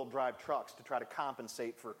four-wheel drive trucks to try to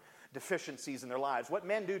compensate for deficiencies in their lives. What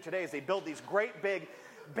men do today is they build these great big,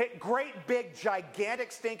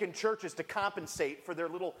 gigantic stinking churches to compensate for their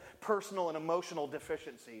little personal and emotional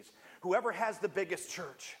deficiencies. Whoever has the biggest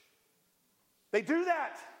church. They do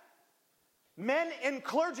that. Men in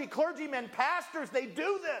clergymen, pastors, they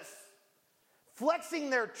do this. Flexing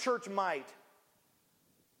their church might.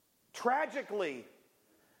 Tragically,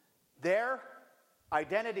 their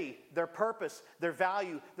identity, their purpose, their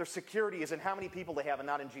value, their security is in how many people they have and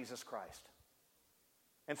not in Jesus Christ.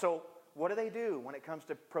 And so, what do when it comes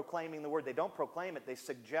to proclaiming the word? They don't proclaim it, they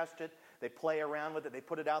suggest it, they play around with it, they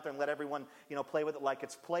put it out there and let everyone, play with it like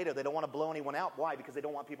it's Play-Doh. They don't want to blow anyone out. Why? Because they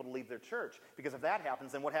don't want people to leave their church. Because if that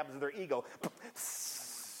happens, then what happens to their ego?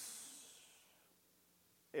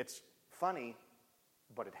 It's funny,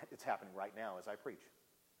 but it's happening right now as I preach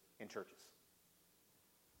in churches.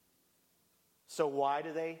 So why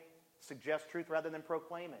do they suggest truth rather than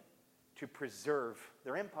proclaim it? To preserve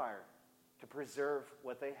their empire, to preserve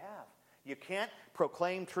what they have. You can't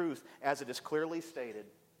proclaim truth as it is clearly stated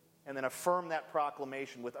and then affirm that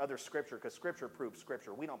proclamation with other Scripture, because Scripture proves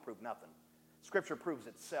Scripture. We don't prove nothing. Scripture proves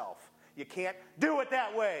itself. You can't do it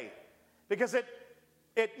that way because it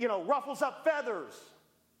ruffles up feathers.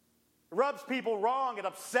 It rubs people wrong. It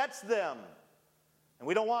upsets them. And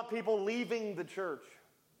we don't want people leaving the church.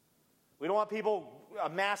 We don't want people, a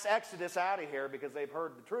mass exodus out of here because they've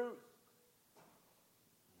heard the truth.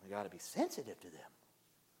 We got to be sensitive to them.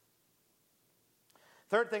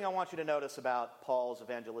 Third thing I want you to notice about Paul's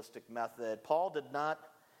evangelistic method, Paul did not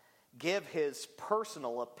give his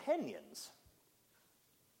personal opinions.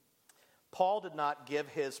 Paul did not give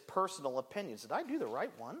his personal opinions. Did I do the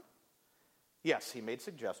right one? Yes, he made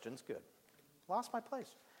suggestions. Good. Lost my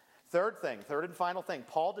place. Third and final thing,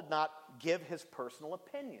 Paul did not give his personal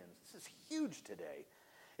opinions. This is huge today.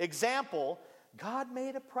 Example, God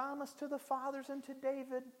made a promise to the fathers and to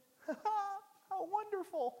David. How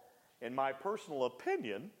wonderful. In my personal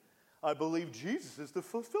opinion, I believe Jesus is the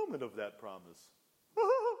fulfillment of that promise.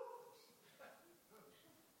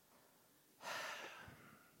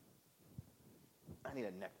 I need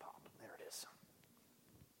a neck pop. There it is.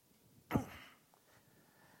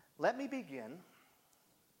 Let me begin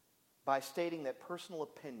by stating that personal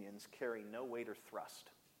opinions carry no weight or thrust.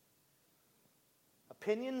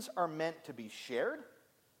 Opinions are meant to be shared,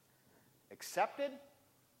 accepted,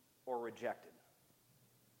 or rejected.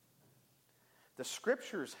 The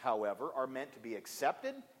Scriptures, however, are meant to be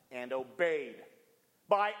accepted and obeyed.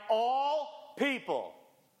 by all people,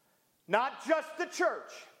 not just the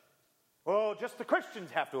church. Oh, just the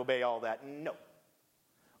Christians have to obey all that. No.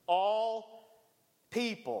 All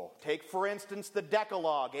people. Take, for instance, the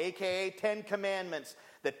Decalogue, a.k.a. 10 Commandments.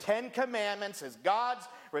 The 10 Commandments is God's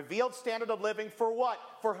revealed standard of living for what?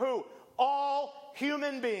 For who? All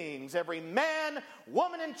human beings. Every man,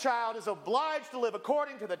 woman, and child is obliged to live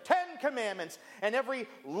according to the 10 Commandments, and every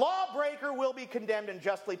lawbreaker will be condemned and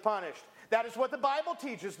justly punished. That is what the Bible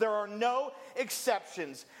teaches. There are no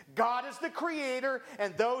exceptions. God is the creator,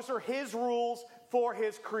 and those are his rules for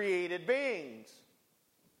his created beings.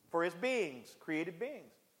 For his beings, created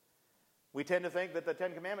beings. We tend to think that the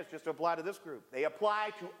 10 Commandments just apply to this group. They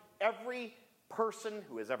apply to every person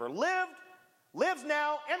who has ever lived, lives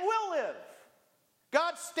now, and will live.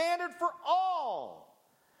 God's standard for all.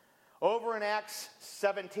 Over in Acts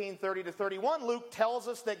 17:30-31, Luke tells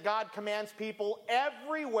us that God commands people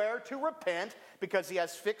everywhere to repent because he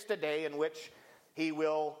has fixed a day in the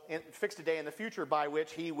future by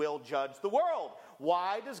which he will judge the world.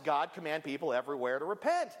 Why does God command people everywhere to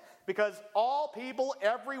repent? Because all people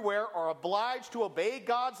everywhere are obliged to obey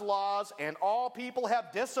God's laws, and all people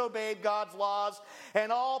have disobeyed God's laws,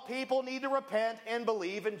 and all people need to repent and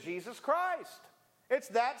believe in Jesus Christ. It's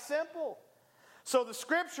that simple. So the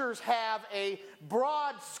scriptures have a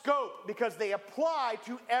broad scope because they apply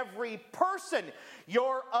to every person.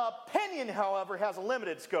 Your opinion, however, has a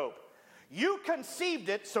limited scope. You conceived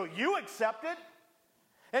it, so you accept it,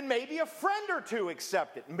 and maybe a friend or two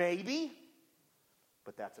accept it. Maybe,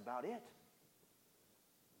 but that's about it.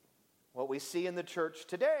 What we see in the church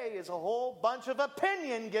today is a whole bunch of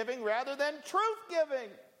opinion giving rather than truth giving,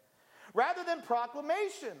 rather than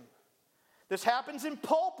proclamation. This happens in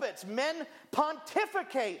pulpits. Men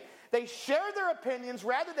pontificate. They share their opinions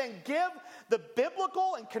rather than give the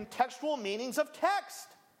biblical and contextual meanings of text.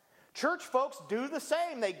 Church folks do the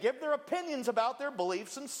same. They give their opinions about their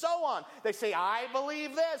beliefs and so on. They say, I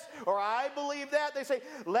believe this, or I believe that. They say,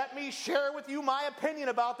 let me share with you my opinion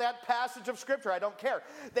about that passage of Scripture. I don't care.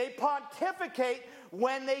 They pontificate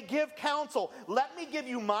when they give counsel. Let me give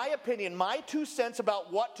you my opinion, my 2 cents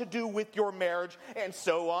about what to do with your marriage, and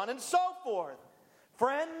so on and so forth.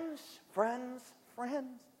 Friends,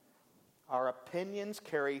 our opinions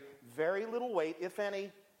carry very little weight, if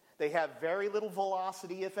any. They have very little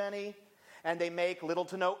velocity, if any, and they make little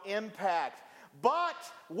to no impact. But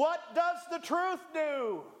what does the truth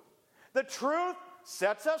do? The truth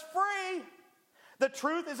sets us free. The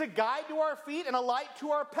truth is a guide to our feet and a light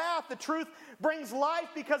to our path. The truth brings life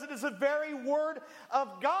because it is the very word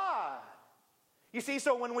of God. You see,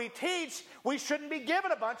 so when we teach, we shouldn't be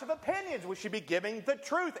given a bunch of opinions. We should be giving the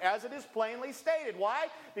truth as it is plainly stated. Why?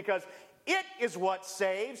 Because it is what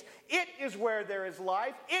saves. It is where there is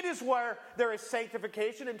life. It is where there is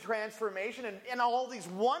sanctification and transformation and all these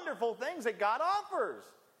wonderful things that God offers.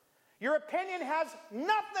 Your opinion has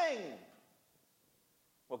nothing.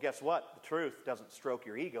 Well, guess what? The truth doesn't stroke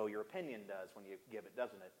your ego. Your opinion does when you give it,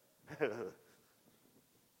 doesn't it?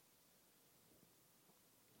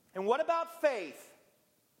 And what about faith?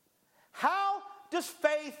 How does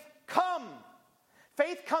faith come?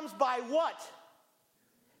 Faith comes by what?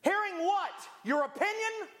 Hearing what? Your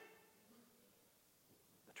opinion?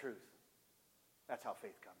 The truth. That's how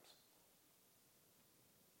faith comes.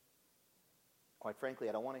 Quite frankly,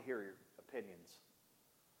 I don't want to hear your opinions.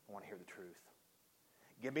 I want to hear the truth.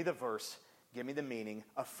 Give me the verse. Give me the meaning.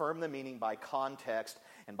 Affirm the meaning by context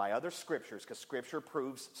and by other scriptures, because Scripture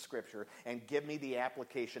proves Scripture. And give me the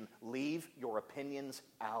application. Leave your opinions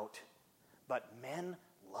out. But men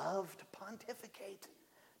love to pontificate,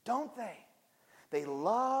 don't they? They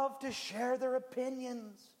love to share their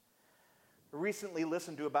opinions. I recently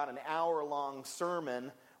listened to about an hour-long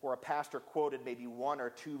sermon where a pastor quoted maybe 1 or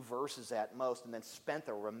 2 verses at most and then spent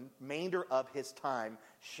the remainder of his time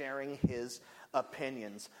sharing his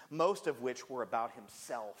opinions, most of which were about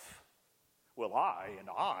himself. Well,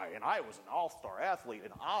 I was an all-star athlete,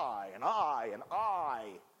 and I.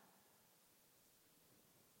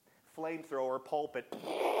 Flamethrower, pulpit.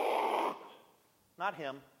 Not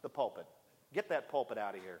him, the pulpit. Get that pulpit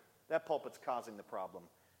out of here. That pulpit's causing the problem.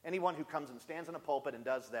 Anyone who comes and stands in a pulpit and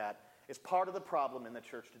does that is part of the problem in the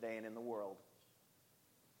church today and in the world.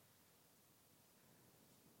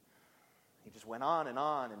 He just went on and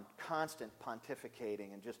constant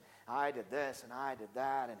pontificating and just, I did this and I did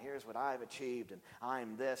that and here's what I've achieved and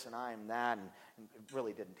I'm this and I'm that, and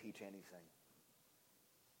really didn't teach anything.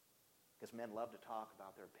 Because men love to talk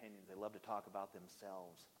about their opinions. They love to talk about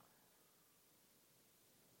themselves.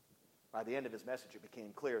 By the end of his message, it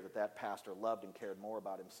became clear that pastor loved and cared more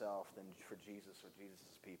about himself than for Jesus or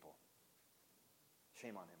Jesus' people.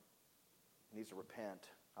 Shame on him. He needs to repent.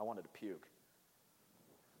 I wanted to puke.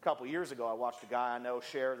 A couple years ago, I watched a guy I know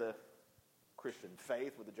share the Christian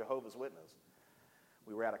faith with the Jehovah's Witness.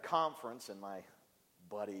 We were at a conference, and my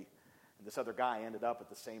buddy and this other guy ended up at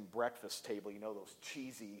the same breakfast table. You know, those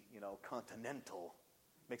cheesy, continental.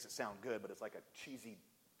 Makes it sound good, but it's like a cheesy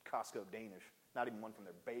Costco Danish. Not even one from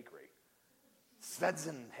their bakery.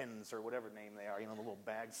 Svedsenhens or whatever name they are. The little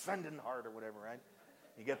bags. Svendenhart or whatever, right?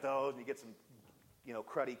 You get those, and you get some,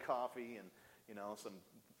 cruddy coffee and, some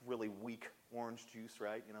really weak orange juice,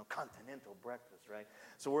 right? Continental breakfast, right?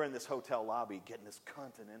 So we're in this hotel lobby getting this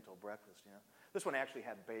continental breakfast, This one actually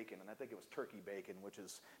had bacon, and I think it was turkey bacon, which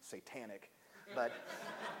is satanic. But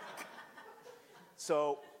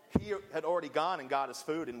so he had already gone and got his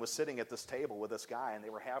food and was sitting at this table with this guy, and they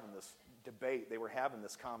were having this debate. They were having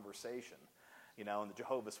this conversation, and the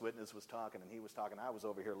Jehovah's Witness was talking, and he was talking. I was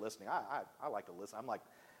over here listening. I like to listen. I'm like,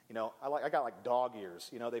 I got like dog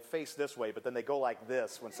ears. They face this way, but then they go like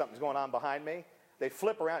this when something's going on behind me. They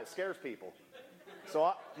flip around. It scares people.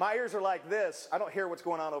 So my ears are like this. I don't hear what's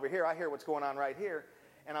going on over here. I hear what's going on right here.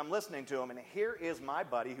 And I'm listening to him. And here is my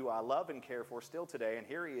buddy who I love and care for still today. And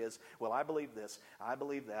here he is. Well, I believe this. I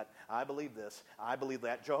believe that. I believe this. I believe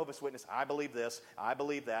that. Jehovah's Witness. I believe this. I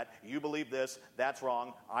believe that. You believe this. That's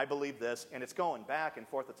wrong. I believe this. And it's going back and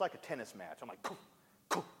forth. It's like a tennis match. I'm like,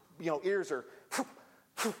 ears are,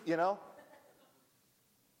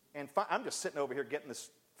 And I'm just sitting over here getting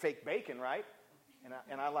this fake bacon, right?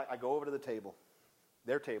 And I go over to the table.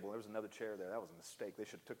 Their table. There was another chair there. That was a mistake. They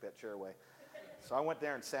should have took that chair away. So I went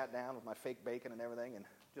there and sat down with my fake bacon and everything and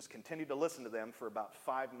just continued to listen to them for about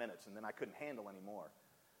 5 minutes, and then I couldn't handle anymore.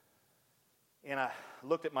 And I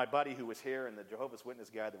looked at my buddy who was here and the Jehovah's Witness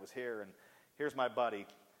guy that was here, and here's my buddy.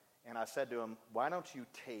 And I said to him, why don't you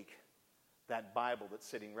take that Bible that's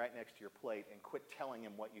sitting right next to your plate and quit telling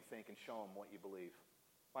him what you think and show him what you believe?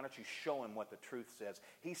 Why don't you show him what the truth says?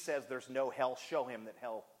 He says there's no hell. Show him that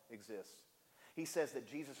hell exists. He says that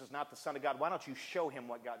Jesus is not the Son of God. Why don't you show him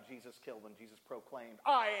what got Jesus killed when Jesus proclaimed,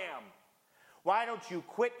 I am? Why don't you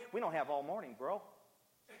quit? We don't have all morning, bro.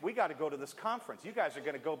 We got to go to this conference. You guys are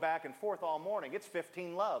going to go back and forth all morning. It's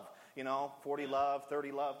 15 love, 40 love,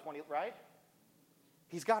 30 love, 20, right?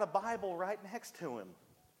 He's got a Bible right next to him,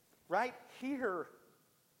 right here.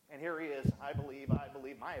 And here he is, I believe,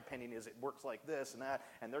 my opinion is it works like this and that,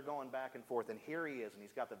 and they're going back and forth, and here he is, and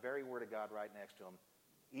he's got the very Word of God right next to him.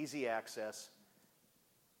 Easy access.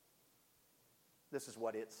 This is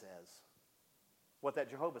what it says. What that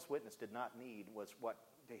Jehovah's Witness did not need was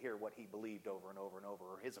to hear what he believed over and over and over,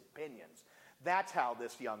 or his opinions. That's how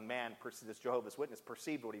this young man, this Jehovah's Witness,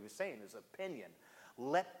 perceived what he was saying, his opinion.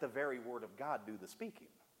 Let the very Word of God do the speaking.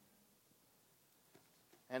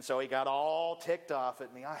 And so he got all ticked off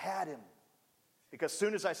at me. I had him. Because as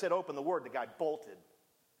soon as I said open the Word, the guy bolted.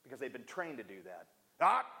 Because they'd been trained to do that.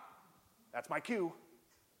 That's my cue.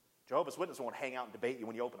 Jehovah's Witness won't hang out and debate you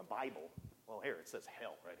when you open a Bible. Well, here, it says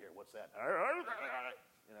hell right here. What's that?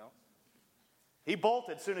 He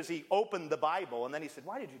bolted as soon as he opened the Bible, and then he said,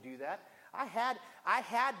 why did you do that? I had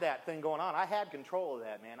that thing going on. I had control of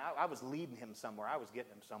that, man. I was leading him somewhere. I was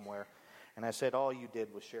getting him somewhere. And I said, all you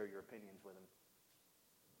did was share your opinions with him.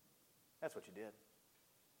 That's what you did.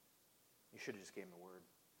 You should have just gave him the Word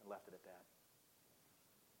and left it at that.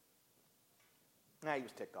 He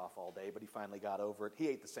was ticked off all day, but he finally got over it. He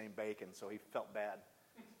ate the same bacon, so he felt bad.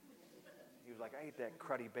 He was like, I ate that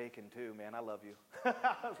cruddy bacon too, man. I love you. I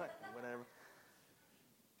was like, whatever.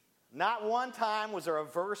 Not one time was there a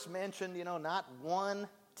verse mentioned, not one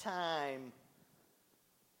time.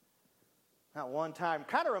 Not one time.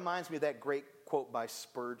 Kind of reminds me of that great quote by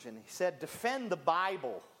Spurgeon. He said, defend the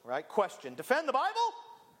Bible, right? Question, defend the Bible?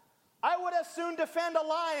 I would as soon defend a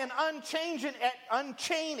lion,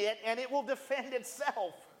 unchain it, and it will defend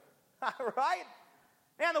itself. Right?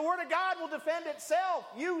 And the Word of God will defend itself.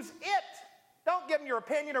 Use it. Don't give him your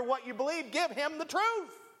opinion or what you believe. Give him the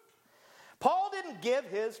truth. Paul didn't give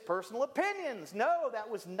his personal opinions. No, that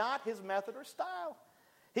was not his method or style.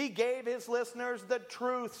 He gave his listeners the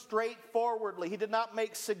truth straightforwardly. He did not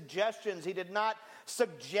make suggestions. He did not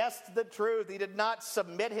suggest the truth. He did not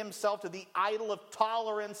submit himself to the idol of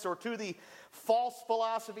tolerance or to the false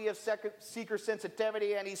philosophy of seeker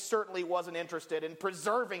sensitivity, and he certainly wasn't interested in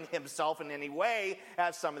preserving himself in any way,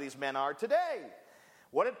 as some of these men are today.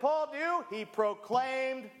 What did Paul do? He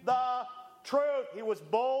proclaimed the truth. He was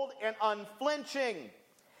bold and unflinching.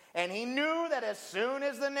 And he knew that as soon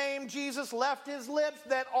as the name Jesus left his lips,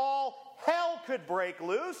 that all hell could break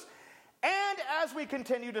loose. And as we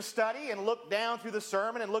continue to study and look down through the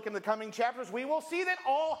sermon and look in the coming chapters, we will see that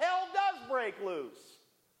all hell does break loose.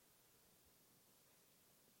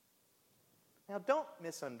 Now, don't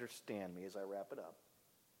misunderstand me as I wrap it up.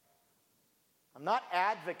 I'm not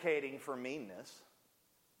advocating for meanness.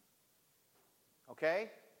 Okay?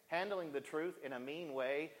 Handling the truth in a mean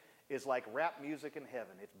way is like rap music in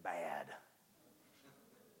heaven. It's bad.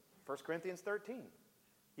 1 Corinthians 13.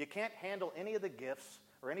 You can't handle any of the gifts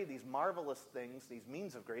or any of these marvelous things, these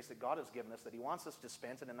means of grace that God has given us that he wants us to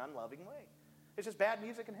dispense in an unloving way. It's just bad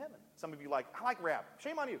music in heaven. Some of you like, I like rap.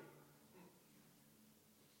 Shame on you.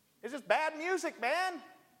 It's just bad music, man.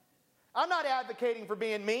 I'm not advocating for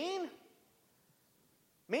being mean.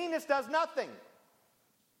 Meanness does nothing.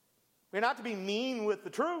 We're not to be mean with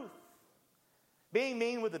the truth. Being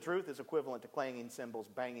mean with the truth is equivalent to clanging cymbals,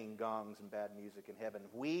 banging gongs, and bad music in heaven.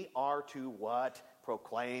 We are to what?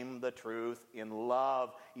 Proclaim the truth in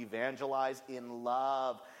love. Evangelize in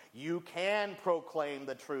love. You can proclaim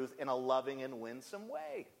the truth in a loving and winsome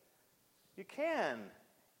way. You can.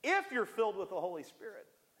 If you're filled with the Holy Spirit.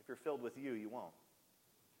 If you're filled with you, you won't.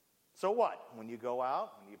 So what? When you go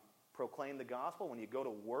out, when you proclaim the gospel, when you go to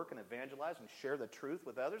work and evangelize and share the truth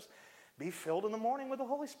with others, be filled in the morning with the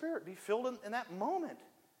Holy Spirit. Be filled in that moment.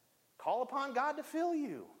 Call upon God to fill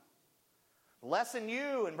you. Lessen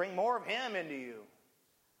you and bring more of him into you.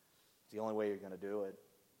 It's the only way you're going to do it.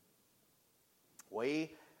 We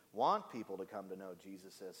want people to come to know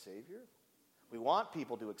Jesus as Savior. We want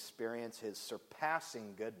people to experience his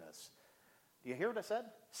surpassing goodness. Do you hear what I said?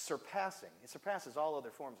 Surpassing. It surpasses all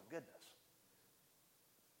other forms of goodness.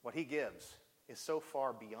 What he gives is so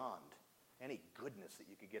far beyond any goodness that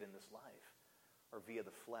you could get in this life, or via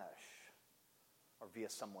the flesh, or via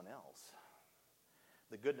someone else.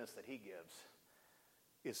 The goodness that he gives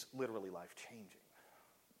is literally life-changing.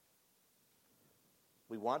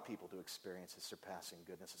 We want people to experience his surpassing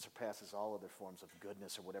goodness. It surpasses all other forms of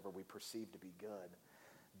goodness or whatever we perceive to be good.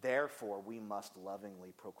 Therefore, we must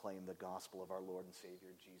lovingly proclaim the gospel of our Lord and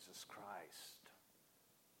Savior, Jesus Christ.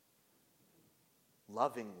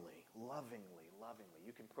 Lovingly, lovingly, lovingly.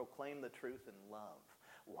 You can proclaim the truth in love.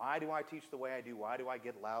 Why do I teach the way I do? Why do I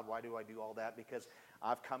get loud? Why do I do all that? Because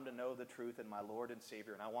I've come to know the truth in my Lord and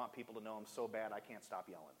Savior, and I want people to know him so bad I can't stop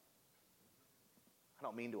yelling. I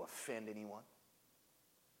don't mean to offend anyone.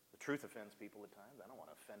 The truth offends people at times. I don't want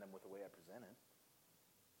to offend them with the way I present it.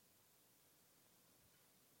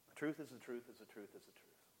 The truth is the truth is the truth is the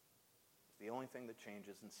truth. It's the only thing that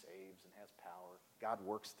changes and saves and has power. God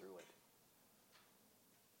works through it.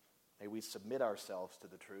 May we submit ourselves to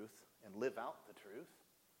the truth and live out the truth,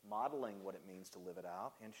 modeling what it means to live it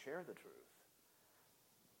out and share the truth.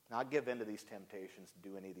 Not give in to these temptations to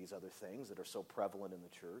do any of these other things that are so prevalent in the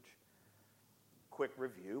church. Quick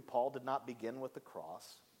review. Paul did not begin with the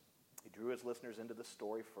cross. He drew his listeners into the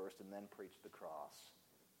story first and then preached the cross.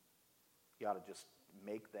 You ought to just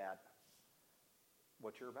make that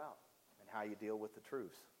what you're about and how you deal with the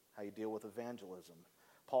truth, how you deal with evangelism.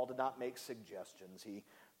 Paul did not make suggestions. He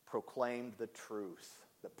proclaimed the truth,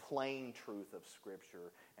 the plain truth of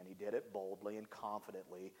Scripture, and he did it boldly and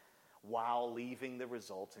confidently while leaving the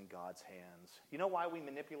results in God's hands. You know why we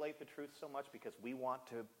manipulate the truth so much? Because we want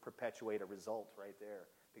to perpetuate a result right there,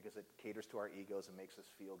 because it caters to our egos and makes us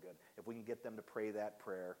feel good. If we can get them to pray that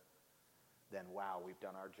prayer, then wow, we've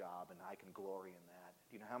done our job, and I can glory in that.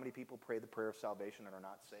 Do you know how many people pray the prayer of salvation and are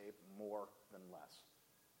not saved? More than less.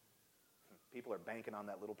 People are banking on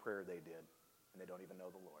that little prayer they did, and they don't even know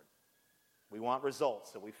the Lord. We want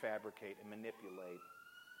results, so we fabricate and manipulate.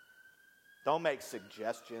 Don't make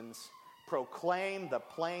suggestions. Proclaim the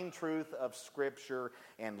plain truth of Scripture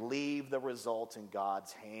and leave the results in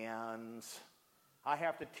God's hands. I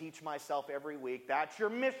have to teach myself every week. That's your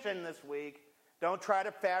mission this week. Don't try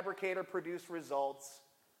to fabricate or produce results.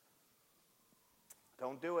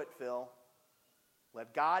 Don't do it, Phil.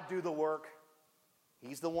 Let God do the work.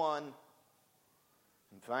 He's the one.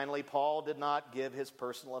 And finally, Paul did not give his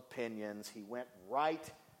personal opinions. He went right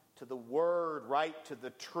to the Word, right to the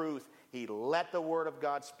truth. He let the Word of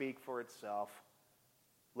God speak for itself.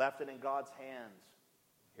 Left it in God's hands.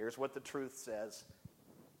 Here's what the truth says.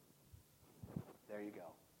 There you go.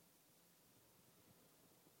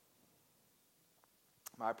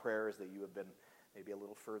 My prayer is that you have been maybe a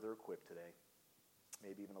little further equipped today.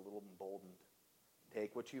 Maybe even a little emboldened.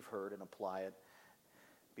 Take what you've heard and apply it.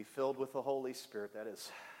 Be filled with the Holy Spirit. That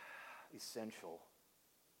is essential.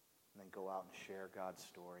 And then go out and share God's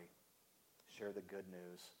story. Share the good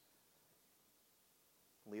news.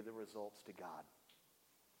 Leave the results to God.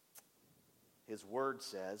 His Word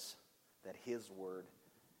says that His Word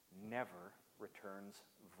never returns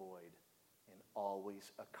void and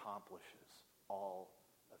always accomplishes all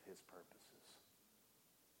of His purposes.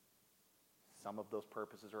 Some of those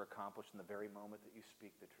purposes are accomplished in the very moment that you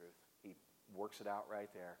speak the truth. He works it out right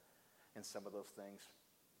there. And some of those things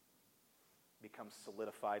become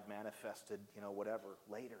solidified, manifested, whatever,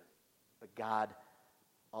 later. But God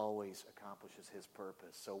always accomplishes his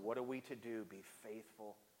purpose. So what are we to do? Be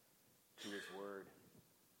faithful to his word.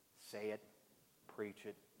 Say it, preach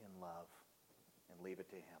it in love, and leave it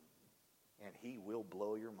to him. And he will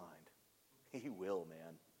blow your mind. He will,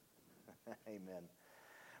 man. Amen.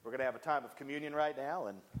 We're going to have a time of communion right now,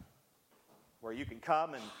 and where you can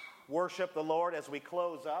come and worship the Lord as we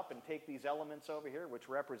close up and take these elements over here, which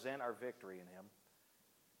represent our victory in him.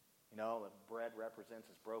 The bread represents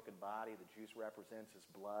his broken body. The juice represents his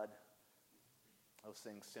blood. Those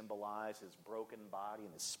things symbolize his broken body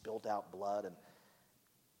and his spilled out blood. And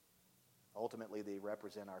ultimately, they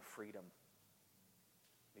represent our freedom.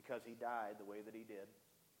 Because he died the way that he did.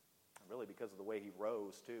 And really because of the way he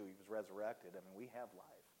rose, too. He was resurrected. We have life.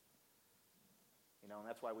 And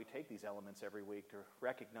that's why we take these elements every week, to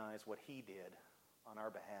recognize what he did on our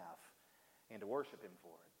behalf and to worship him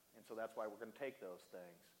for it. And so that's why we're going to take those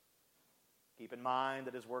things. Keep in mind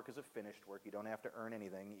that his work is a finished work. You don't have to earn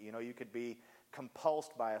anything. You could be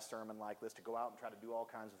compulsed by a sermon like this to go out and try to do all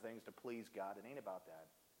kinds of things to please God. It ain't about that.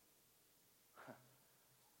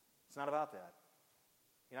 It's not about that.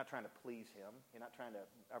 You're not trying to please him. You're not trying to,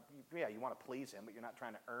 you want to please him, but you're not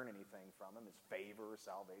trying to earn anything from him, his favor or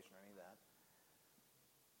salvation or any of that.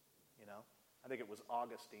 I think it was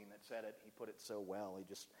Augustine that said it. He put it so well. He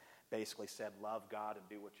just basically said, love God and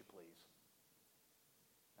do what you please.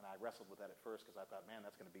 And I wrestled with that at first because I thought, man,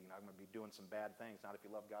 that's going to be, I'm going to be doing some bad things. Not if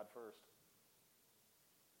you love God first.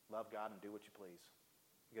 Love God and do what you please.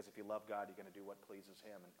 Because if you love God, you're going to do what pleases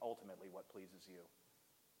him and ultimately what pleases you.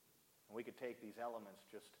 And we could take these elements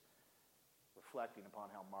just reflecting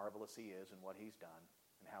upon how marvelous he is and what he's done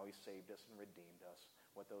and how he saved us and redeemed us,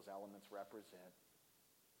 what those elements represent.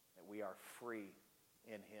 That we are free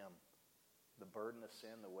in him. The burden of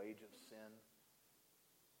sin, the wage of sin.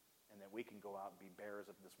 And that we can go out and be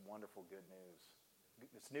bearers of this wonderful good news.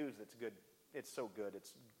 This news that's good. It's so good,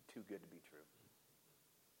 it's too good to be true.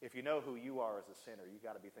 If you know who you are as a sinner, you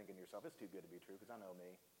got to be thinking to yourself, it's too good to be true because I know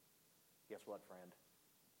me. Guess what, friend?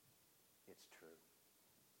 It's true.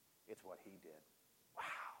 It's what he did.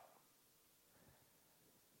 Wow.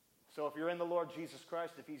 So if you're in the Lord Jesus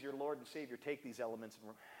Christ, if he's your Lord and Savior, take these elements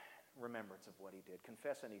in remembrance of what he did.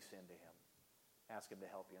 Confess any sin to him. Ask him to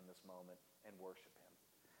help you in this moment and worship him.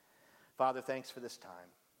 Father, thanks for this time.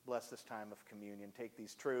 Bless this time of communion. Take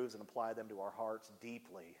these truths and apply them to our hearts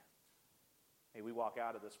deeply. May we walk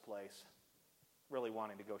out of this place really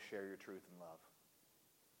wanting to go share your truth and love.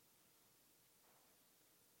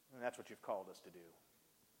 And that's what you've called us to do.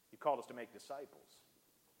 You've called us to make disciples.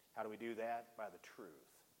 How do we do that? By the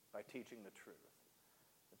truth. By teaching the truth.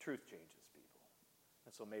 The truth changes people.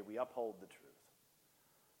 And so may we uphold the truth.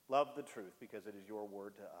 Love the truth because it is your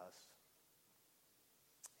word to us.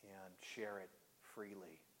 And share it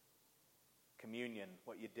freely. Communion,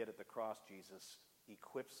 what you did at the cross, Jesus,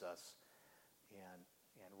 equips us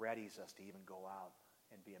and readies us to even go out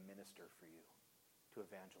and be a minister for you, to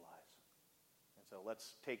evangelize. And so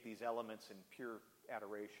let's take these elements in pure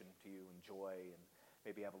adoration to you and joy, and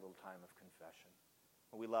maybe have a little time of confession.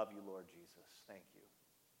 We love you, Lord Jesus. Thank you.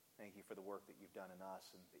 Thank you for the work that you've done in us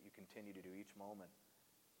and that you continue to do each moment.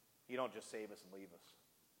 You don't just save us and leave us.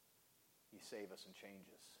 You save us and change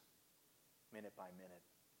us, minute by minute.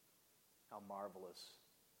 How marvelous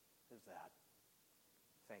is that?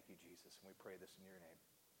 Thank you, Jesus, and we pray this in your name.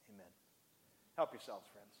 Amen. Help yourselves,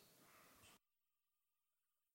 friends.